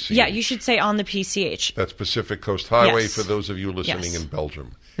the PCH. Yeah, you should say on the PCH. That's Pacific Coast Highway for those of you listening in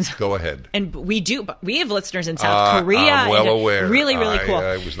Belgium. Go ahead. And we have listeners in South Korea. I'm well aware. Really, really cool.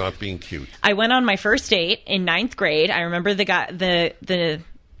 I was not being cute. I went on my first date in 9th grade. I remember the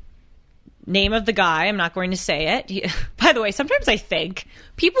name of the guy. I'm not going to say it. By the way, sometimes I think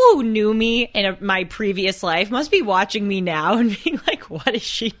people who knew me in my previous life must be watching me now and being like, what is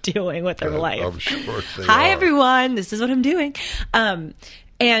she doing with her life? I'm sure they Hi, are. everyone. This is what I'm doing.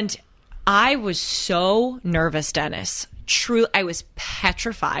 And I was so nervous, Dennis. True, I was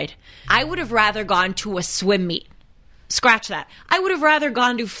petrified. I would have rather gone to a swim meet. Scratch that. I would have rather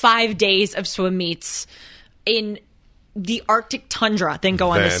gone to 5 days of swim meets in the Arctic tundra than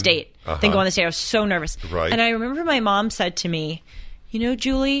go on this date. I was so nervous. Right. And I remember my mom said to me, you know,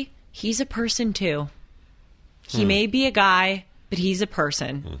 Julie, he's a person too. He may be a guy, but he's a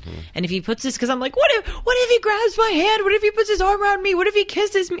person. Mm-hmm. And if he puts this, because I'm like, what if he grabs my hand? What if he puts his arm around me? What if he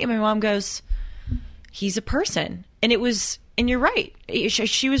kisses me? And my mom goes, he's a person. And you're right.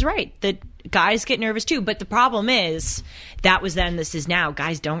 She was right that guys get nervous too. But the problem is, that was then, this is now.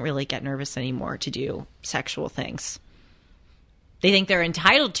 Guys don't really get nervous anymore to do sexual things. They think they're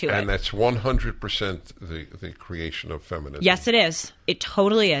entitled to it. And that's 100% the creation of feminism. Yes, it is. It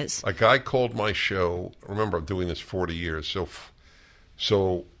totally is. A guy called my show. Remember, I'm doing this 40 years.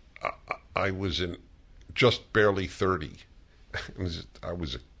 So I was in just barely 30. I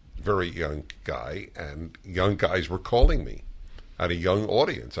was a very young guy, and young guys were calling me. I had a young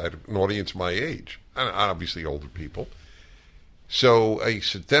audience. I had an audience my age, and obviously older people. So I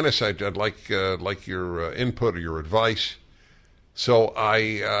said, Dennis, I'd like your input or your advice. So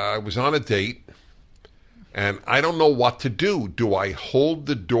I was on a date, and I don't know what to do. Do I hold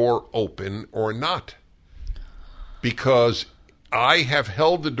the door open or not? Because I have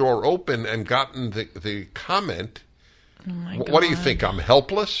held the door open and gotten the comment, oh my God. What do you think? I'm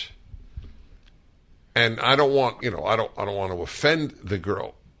helpless? And I don't want, I don't want to offend the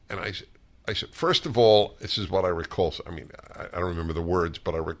girl. And I said, first of all, this is what I recall. I mean, I don't remember the words,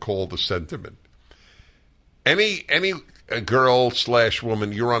 but I recall the sentiment. Any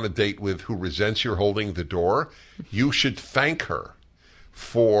girl/woman you're on a date with who resents your holding the door, you should thank her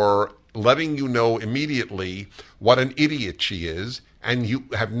for letting you know immediately what an idiot she is, and you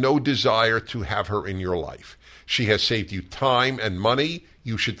have no desire to have her in your life. She has saved you time and money.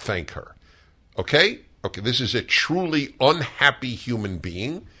 You should thank her. Okay, this is a truly unhappy human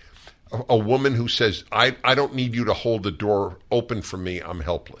being, a woman who says, I don't need you to hold the door open for me. I'm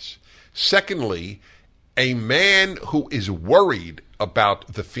helpless. Secondly, a man who is worried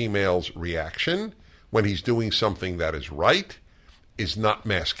about the female's reaction when he's doing something that is right is not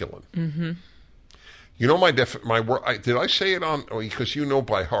masculine. Mm-hmm. You know my word. Did I say it on? Because you know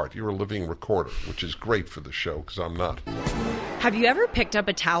by heart. You're a living recorder, which is great for the show because I'm not. Have you ever picked up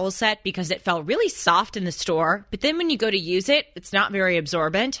a towel set because it felt really soft in the store, but then when you go to use it, it's not very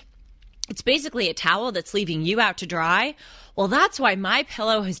absorbent? It's basically a towel that's leaving you out to dry. Well, that's why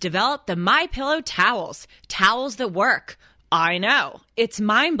MyPillow has developed the MyPillow towels. Towels that work. I know. It's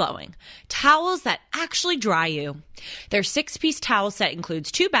mind-blowing. Towels that actually dry you. Their 6-piece towel set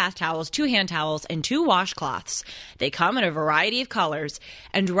includes 2 bath towels, 2 hand towels, and 2 washcloths. They come in a variety of colors.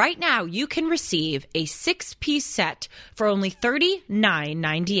 And right now, you can receive a 6-piece set for only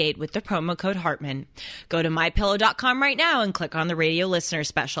 $39.98 with the promo code Hartman. Go to MyPillow.com right now and click on the radio listener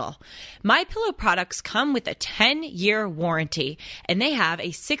special. MyPillow products come with a 10-year warranty, and they have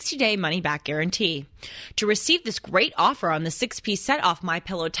a 60-day money-back guarantee. To receive this great offer on the 6-piece set off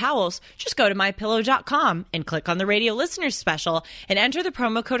MyPillow towels, just go to MyPillow.com and click on the radio listeners special and enter the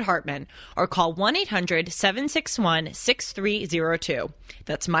promo code Hartman or call 1-800-761-6302.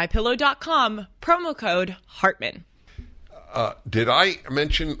 That's MyPillow.com, promo code Hartman. Did I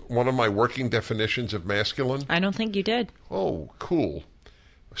mention one of my working definitions of masculine? I don't think you did. Oh, cool.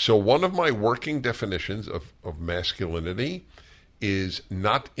 So one of my working definitions of masculinity is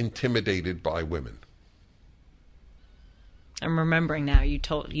not intimidated by women. I'm remembering now. You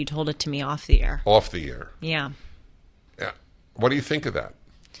told it to me off the air. Off the air. Yeah. Yeah. What do you think of that?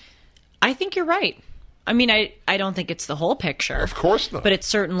 I think you're right. I mean, I don't think it's the whole picture. Of course not. But it's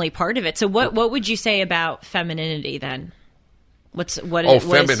certainly part of it. So what would you say about femininity then?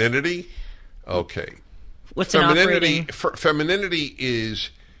 Femininity? Okay. What's femininity? Femininity is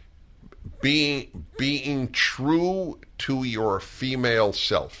being true to your female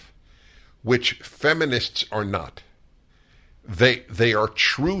self, which feminists are not. They are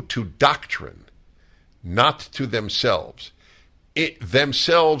true to doctrine, not to themselves.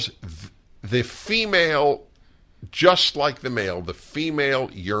 The female, just like the male, the female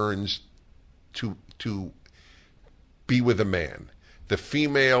yearns to be with a man. The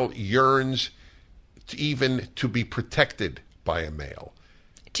female yearns even to be protected by a male.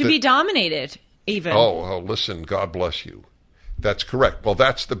 To be dominated, even. Oh, listen, God bless you. That's correct. Well,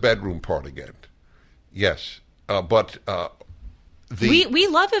 that's the bedroom part again. Yes. We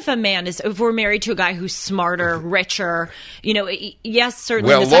love if we're married to a guy who's smarter, richer, yes,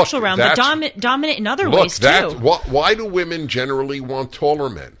 certainly in the sexual realm, but dominant in other ways too. Why do women generally want taller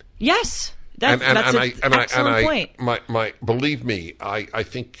men? Yes. That's an excellent point. Believe me, I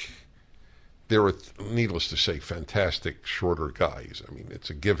think there are, needless to say, fantastic shorter guys. I mean, it's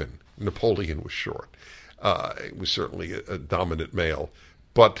a given. Napoleon was short. He was certainly a dominant male.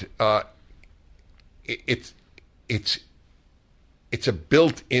 But it's a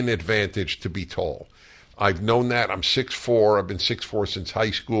built-in advantage to be tall. I've known that. I'm 6'4". I've been 6'4" since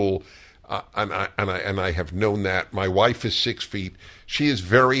high school, and I have known that. My wife is 6 feet. She is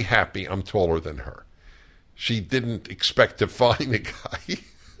very happy I'm taller than her. She didn't expect to find a guy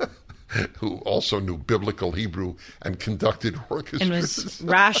who also knew biblical Hebrew and conducted orchestras. And was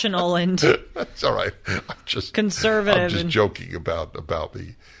rational and That's all right. I'm just conservative. I'm just joking about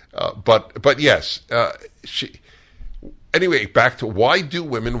me. But yes, Anyway, back to why do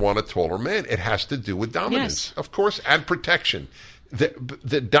women want a taller man? It has to do with dominance, yes, of course, and protection.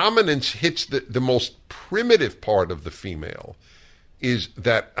 The dominance hits the most primitive part of the female, is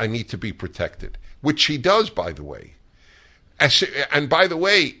that I need to be protected, which she does, by the way. And by the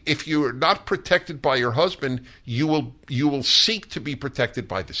way, if you're not protected by your husband, you will seek to be protected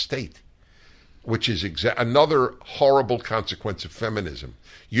by the state, which is another horrible consequence of feminism.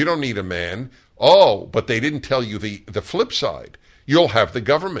 You don't need a man. Oh, but they didn't tell you the flip side. You'll have the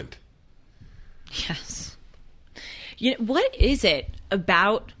government. Yes. What is it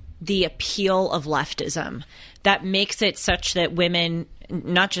about the appeal of leftism that makes it such that women,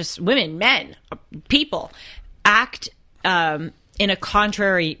 not just women, men, people, act in a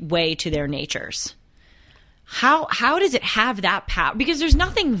contrary way to their natures? How does it have that power? Because there's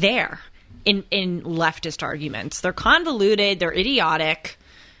nothing there in leftist arguments. They're convoluted. They're idiotic.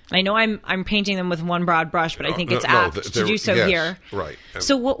 I know I'm painting them with one broad brush, but I think it's apt to do so here. Right.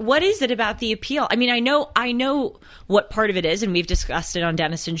 So what is it about the appeal? I mean, I know what part of it is, and we've discussed it on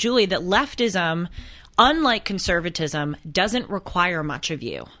Dennis and Julie, that leftism, unlike conservatism, doesn't require much of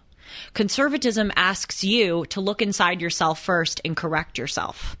you. Conservatism asks you to look inside yourself first and correct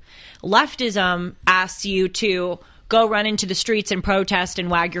yourself. Leftism asks you to go run into the streets and protest and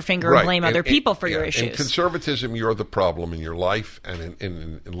wag your finger and blame other people for your issues. In conservatism, you're the problem in your life, and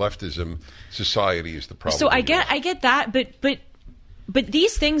in leftism, society is the problem. So I get that, but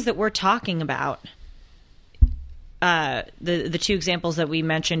these things that we're talking about, the two examples that we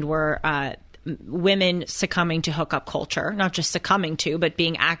mentioned were women succumbing to hookup culture, not just succumbing to, but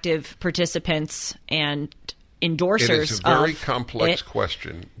being active participants and endorsers. It is a very complex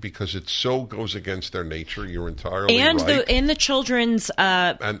question because it so goes against their nature. You're entirely right. And the children's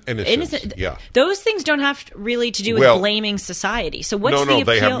and innocence. Yeah, those things don't have really to do with blaming society. So what's the appeal?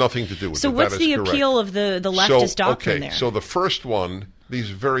 They have nothing to do with it. So what's the appeal of the leftist doctrine there? So the first one, these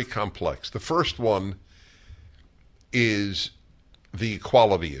are very complex. The first one is the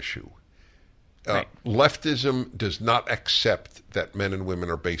equality issue. Right. Leftism does not accept that men and women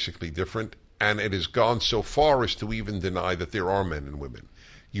are basically different. And it has gone so far as to even deny that there are men and women.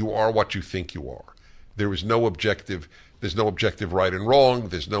 You are what you think you are. There is no objective. There's no objective right and wrong.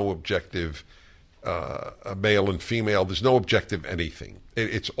 There's no objective male and female. There's no objective anything.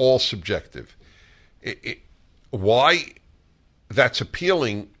 It's all subjective. Why that's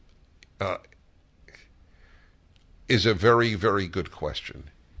appealing is a very, very good question.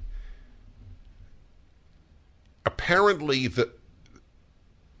 Apparently,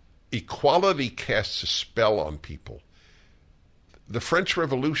 equality casts a spell on people. The French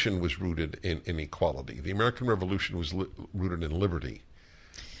Revolution was rooted in equality. The American Revolution was rooted in liberty.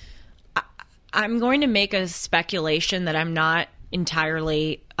 I'm going to make a speculation that I'm not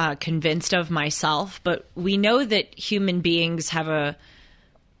entirely convinced of myself, but we know that human beings have a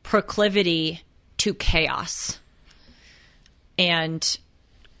proclivity to chaos. And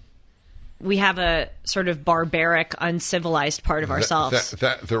we have a sort of barbaric, uncivilized part of ourselves.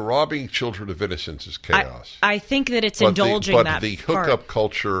 The robbing children of innocence is chaos. I think that it's indulging that But the part. hookup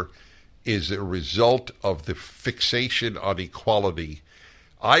culture is a result of the fixation on equality.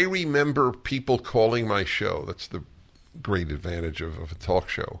 I remember people calling my show, that's the great advantage of a talk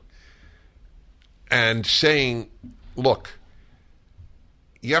show, and saying, look,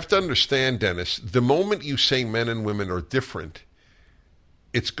 you have to understand, Dennis, the moment you say men and women are different,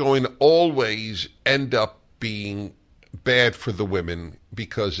 it's going to always end up being bad for the women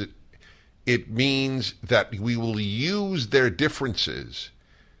because it means that we will use their differences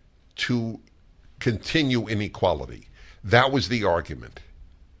to continue inequality. That was the argument.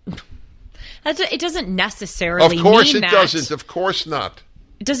 It doesn't necessarily mean that. Of course it doesn't. Of course not.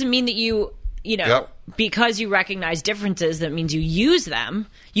 It doesn't mean that you know, Yep. because you recognize differences, that means you use them.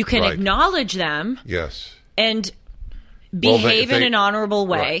 You can Right. acknowledge them Yes. and Well, behave in an honorable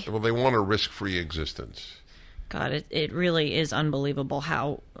way. Right. Well, they want a risk-free existence. God, it really is unbelievable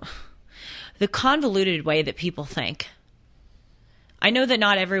how the convoluted way that people think. I know that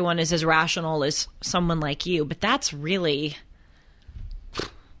not everyone is as rational as someone like you, but that's really...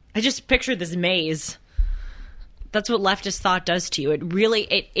 I just pictured this maze. That's what leftist thought does to you. It really,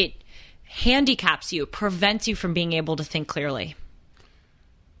 it handicaps you, prevents you from being able to think clearly.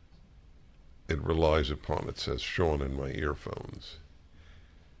 It relies upon, it says Sean in my earphones.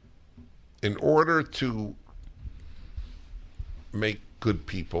 In order to make good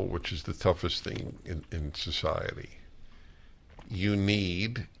people, which is the toughest thing in society, you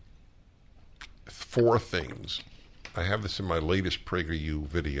need 4 things. I have this in my latest PragerU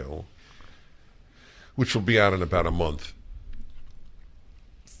video, which will be out in about a month.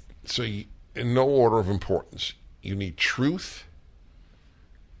 So in no order of importance, you need truth,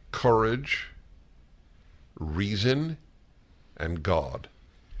 courage, reason, and God.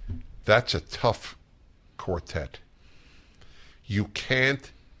 That's a tough quartet. You can't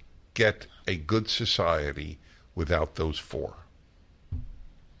get a good society without those 4.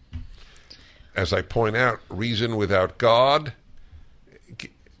 As I point out, reason without God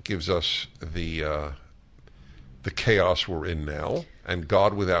gives us the chaos we're in now, and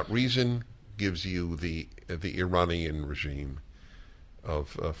God without reason gives you the Iranian regime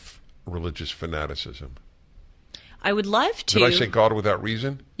of religious fanaticism. I would love to... Did I say God without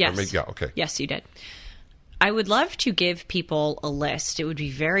reason? Yes. Yeah, okay. Yes, you did. I would love to give people a list. It would be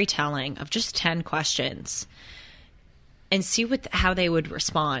very telling, of just 10 questions and see how they would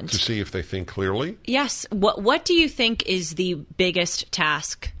respond. To see if they think clearly? Yes. What do you think is the biggest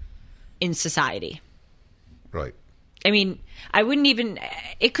task in society? Right. I mean, I wouldn't even...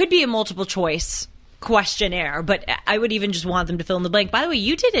 It could be a multiple choice questionnaire, but I would even just want them to fill in the blank. By the way,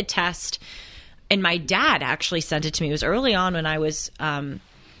 you did a test, and my dad actually sent it to me. It was early on when I was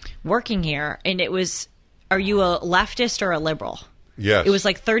working here, and it was, are you a leftist or a liberal? Yes. It was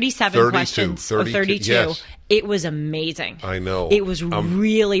like 37 questions. 32. Yes. It was amazing. I know. It was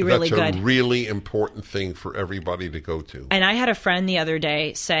really, really good. That's a really important thing for everybody to go to. And I had a friend the other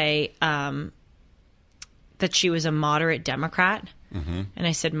day say that she was a moderate Democrat. Mm-hmm. And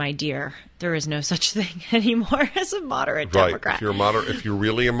I said, my dear, there is no such thing anymore as a moderate Democrat. If you're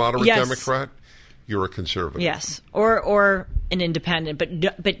really a moderate Yes. Democrat, you're a conservative. Yes. Or an independent,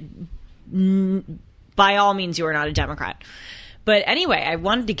 but by all means, you are not a Democrat. But anyway, I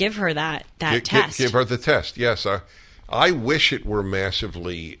wanted to give her that test. Give her the test, yes. I wish it were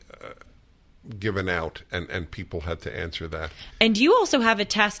massively given out and people had to answer that. And you also have a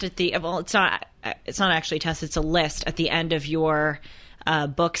test at the... Well, it's not actually a test. It's a list at the end of your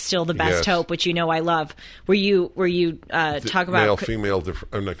book, Still the Best Yes. Hope, which you know I love, where you talk about... Male, female,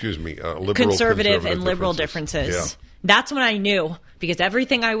 liberal, conservative and liberal differences. Yeah. That's when I knew, because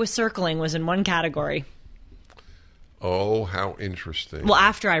everything I was circling was in one category. Oh, how interesting. Well,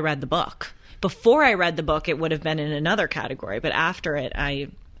 after I read the book. Before I read the book, it would have been in another category, but after it, I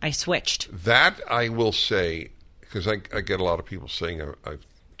switched. That I will say, because I get a lot of people saying I've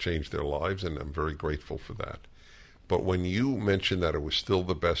changed their lives, and I'm very grateful for that. But when you mentioned that it was Still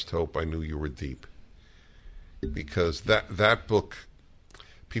the Best Hope, I knew you were deep. Because that book,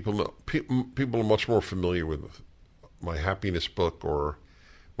 people are much more familiar with my happiness book or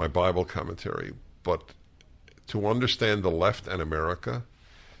my Bible commentary, but to understand the left and America,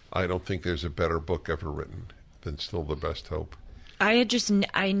 I don't think there's a better book ever written than Still the Best Hope.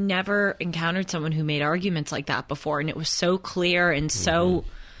 I never encountered someone who made arguments like that before, and it was so clear and so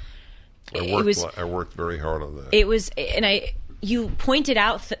I worked very hard on that. It was, and you pointed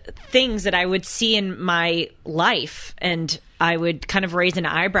out things that I would see in my life, and I would kind of raise an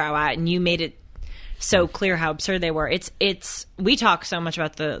eyebrow at, and you made it so clear how absurd they were. It's we talk so much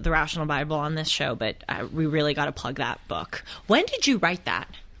about the Rational Bible on this show, but we really got to plug that book. When did you write that?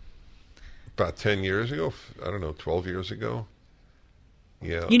 About 10 years ago. I don't know, 12 years ago.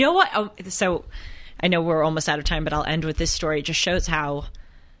 Yeah. You know what? So I know we're almost out of time, but I'll end with this story. It just shows how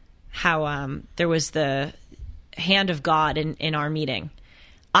there was the hand of God in our meeting.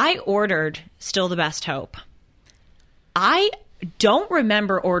 I ordered Still the Best Hope. I don't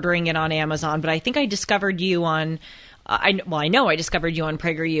remember ordering it on Amazon, but I think I discovered you on I know I discovered you on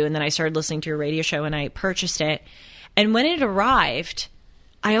PragerU, and then I started listening to your radio show and I purchased it. And when it arrived,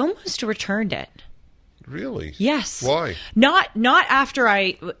 I almost returned it. Really? Yes. Why? Not after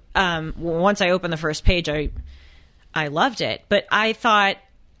I once I opened the first page, I loved it, but I thought,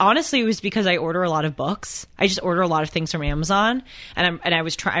 honestly, it was because I order a lot of books. I just order a lot of things from Amazon, and I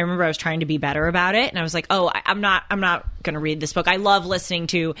remember I was trying to be better about it, and I was like, oh, I'm not going to read this book. I love listening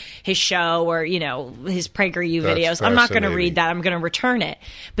to his show or his PragerU videos. I'm not going to read that. I'm going to return it.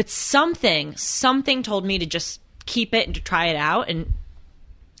 But something told me to just keep it and to try it out, and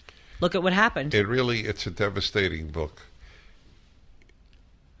look at what happened. It's a devastating book.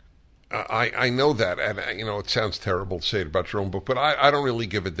 I know that, and it sounds terrible to say it about your own book, but I don't really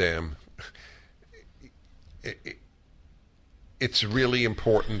give a damn. It's really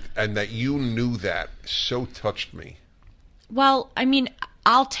important, and that you knew that so touched me. Well, I mean,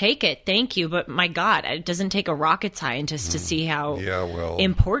 I'll take it, thank you, but my God, it doesn't take a rocket scientist to see how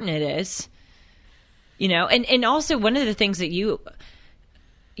important it is. And also one of the things that you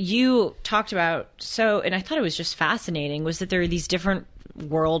talked about, and I thought it was just fascinating, was that there are these different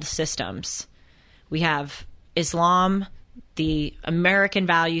world systems. We have Islam, the American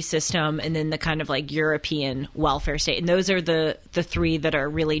value system, and then the kind of like European welfare state. And those are the three that are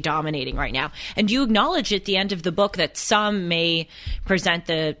really dominating right now. And you acknowledge at the end of the book that some may present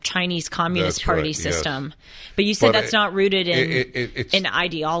the Chinese Communist Party system. Yes. But you said that's not rooted in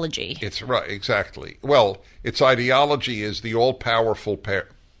ideology. It's right, exactly. Well, its ideology is the all-powerful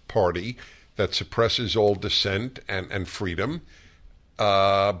party that suppresses all dissent and freedom,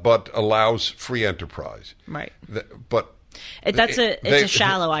 but allows free enterprise. Right. But it's a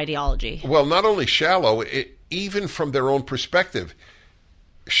shallow ideology. Well, not only shallow, even from their own perspective.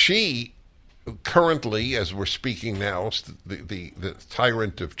 She currently, as we're speaking now, the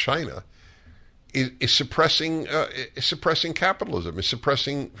tyrant of China is suppressing capitalism, is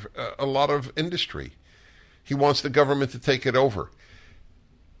suppressing a lot of industry. He wants the government to take it over.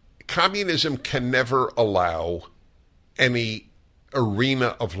 Communism can never allow any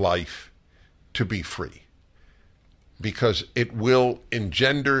arena of life to be free, because it will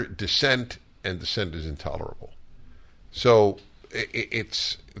engender dissent, and dissent is intolerable. So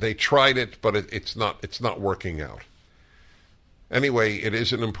they tried it, but it's not working out. Anyway, it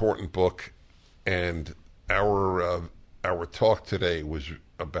is an important book, and our talk today was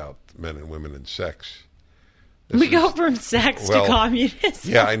about men and women and sex. We go from sex to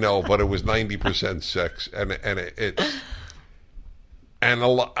communism. Yeah, I know, but it was 90% sex, and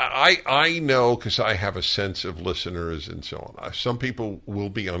I know, because I have a sense of listeners and so on. Some people will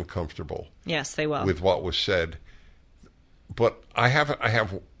be uncomfortable. Yes, they will, with what was said. But I have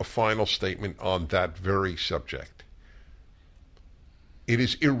a final statement on that very subject. It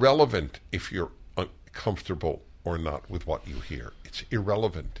is irrelevant if you're uncomfortable or not with what you hear. It's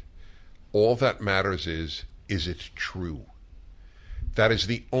irrelevant. All that matters is it true? That is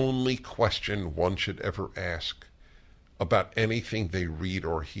the only question one should ever ask about anything they read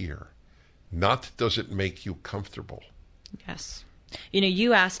or hear. Not, does it make you comfortable? Yes.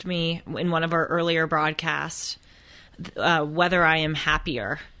 You asked me in one of our earlier broadcasts whether I am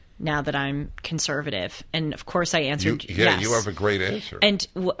happier now that I'm conservative. And of course I answered yes. You have a great answer. And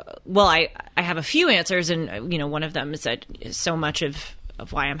I have a few answers, and one of them is that so much of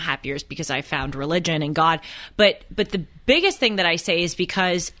why I'm happier is because I found religion and God. But the biggest thing that I say is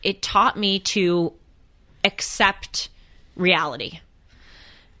because it taught me to accept reality.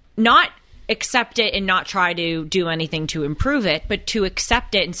 Not accept it and not try to do anything to improve it, but to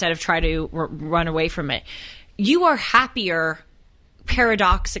accept it instead of try to run away from it. You are happier,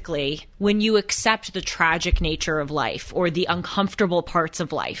 paradoxically, when you accept the tragic nature of life or the uncomfortable parts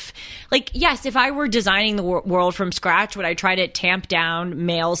of life. Like, yes, if I were designing the world from scratch, would I try to tamp down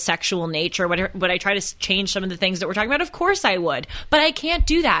male sexual nature? Would I try to change some of the things that we're talking about? Of course I would. But I can't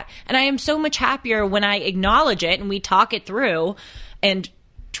do that. And I am so much happier when I acknowledge it and we talk it through and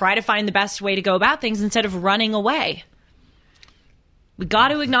try to find the best way to go about things instead of running away. We got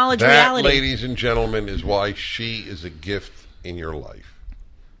to acknowledge That, reality. ladies and gentlemen, is why she is a gift in your life.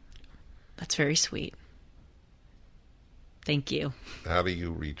 That's very sweet. Thank you. How do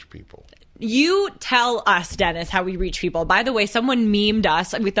you reach people? You tell us, Dennis, how we reach people. By the way, someone memed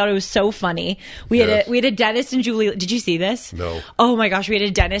us. We thought it was so funny. We had a Dennis and Julie. Did you see this? No. Oh my gosh, we had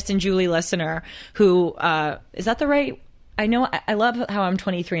a Dennis and Julie listener who is that the right? I know. I love how I'm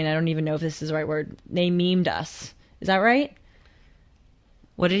 23 and I don't even know if this is the right word. They memed us. Is that right?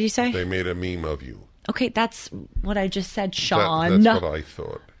 What did he say? They made a meme of you. Okay, that's what I just said, Sean. That's what I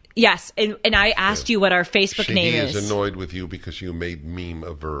thought. Yes, and I asked you what our Facebook name is. She is annoyed with you because you made meme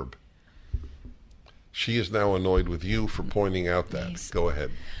a verb. She is now annoyed with you for pointing out that. Nice. Go ahead.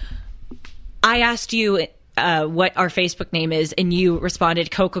 I asked you what our Facebook name is, and you responded,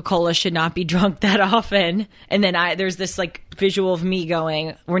 Coca-Cola should not be drunk that often. And then there's this like visual of me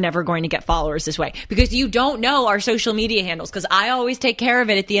going, we're never going to get followers this way. Because you don't know our social media handles, because I always take care of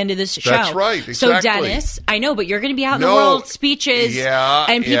it at the end of this show. That's right, exactly. So Dennis, I know, but you're going to be out in the world, speeches,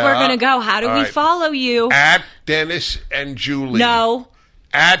 and people are going to go, how do we follow you? At Dennis and Julie. No.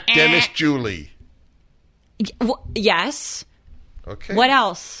 At Dennis Julie. Yes. Okay. What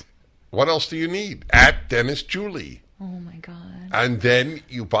else? What else do you need? At Dennis Julie. Oh, my God. And then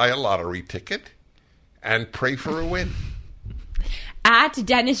you buy a lottery ticket and pray for a win. At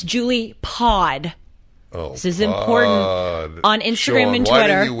Dennis Julie Pod. Oh, this is important on Instagram Sean, and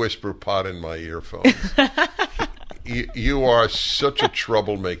Twitter. Why do you whisper pod in my earphones? You are such a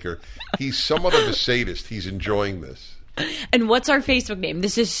troublemaker. He's somewhat of a sadist. He's enjoying this. And what's our Facebook name?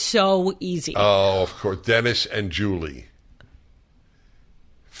 This is so easy. Oh, of course. Dennis and Julie.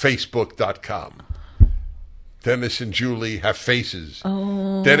 Facebook.com. Dennis and Julie have faces.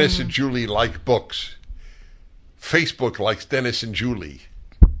 Oh. Dennis and Julie like books. Facebook likes Dennis and Julie.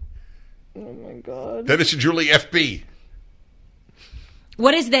 Oh, my God. Dennis and Julie FB.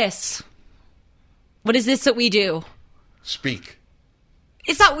 What is this? What is this that we do? Speak.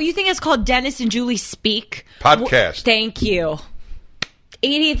 It's not, you think it's called Dennis and Julie Speak? Podcast. Thank you.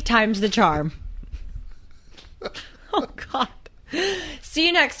 80th time's the charm. Oh, God. See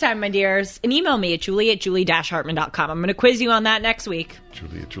you next time, my dears. And email me at julie@julie-hartman.com. I'm going to quiz you on that next week.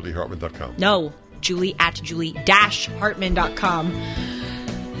 Julie@juliehartman.com. No,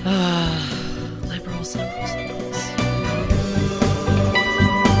 julie@julie-hartman.com. Liberals.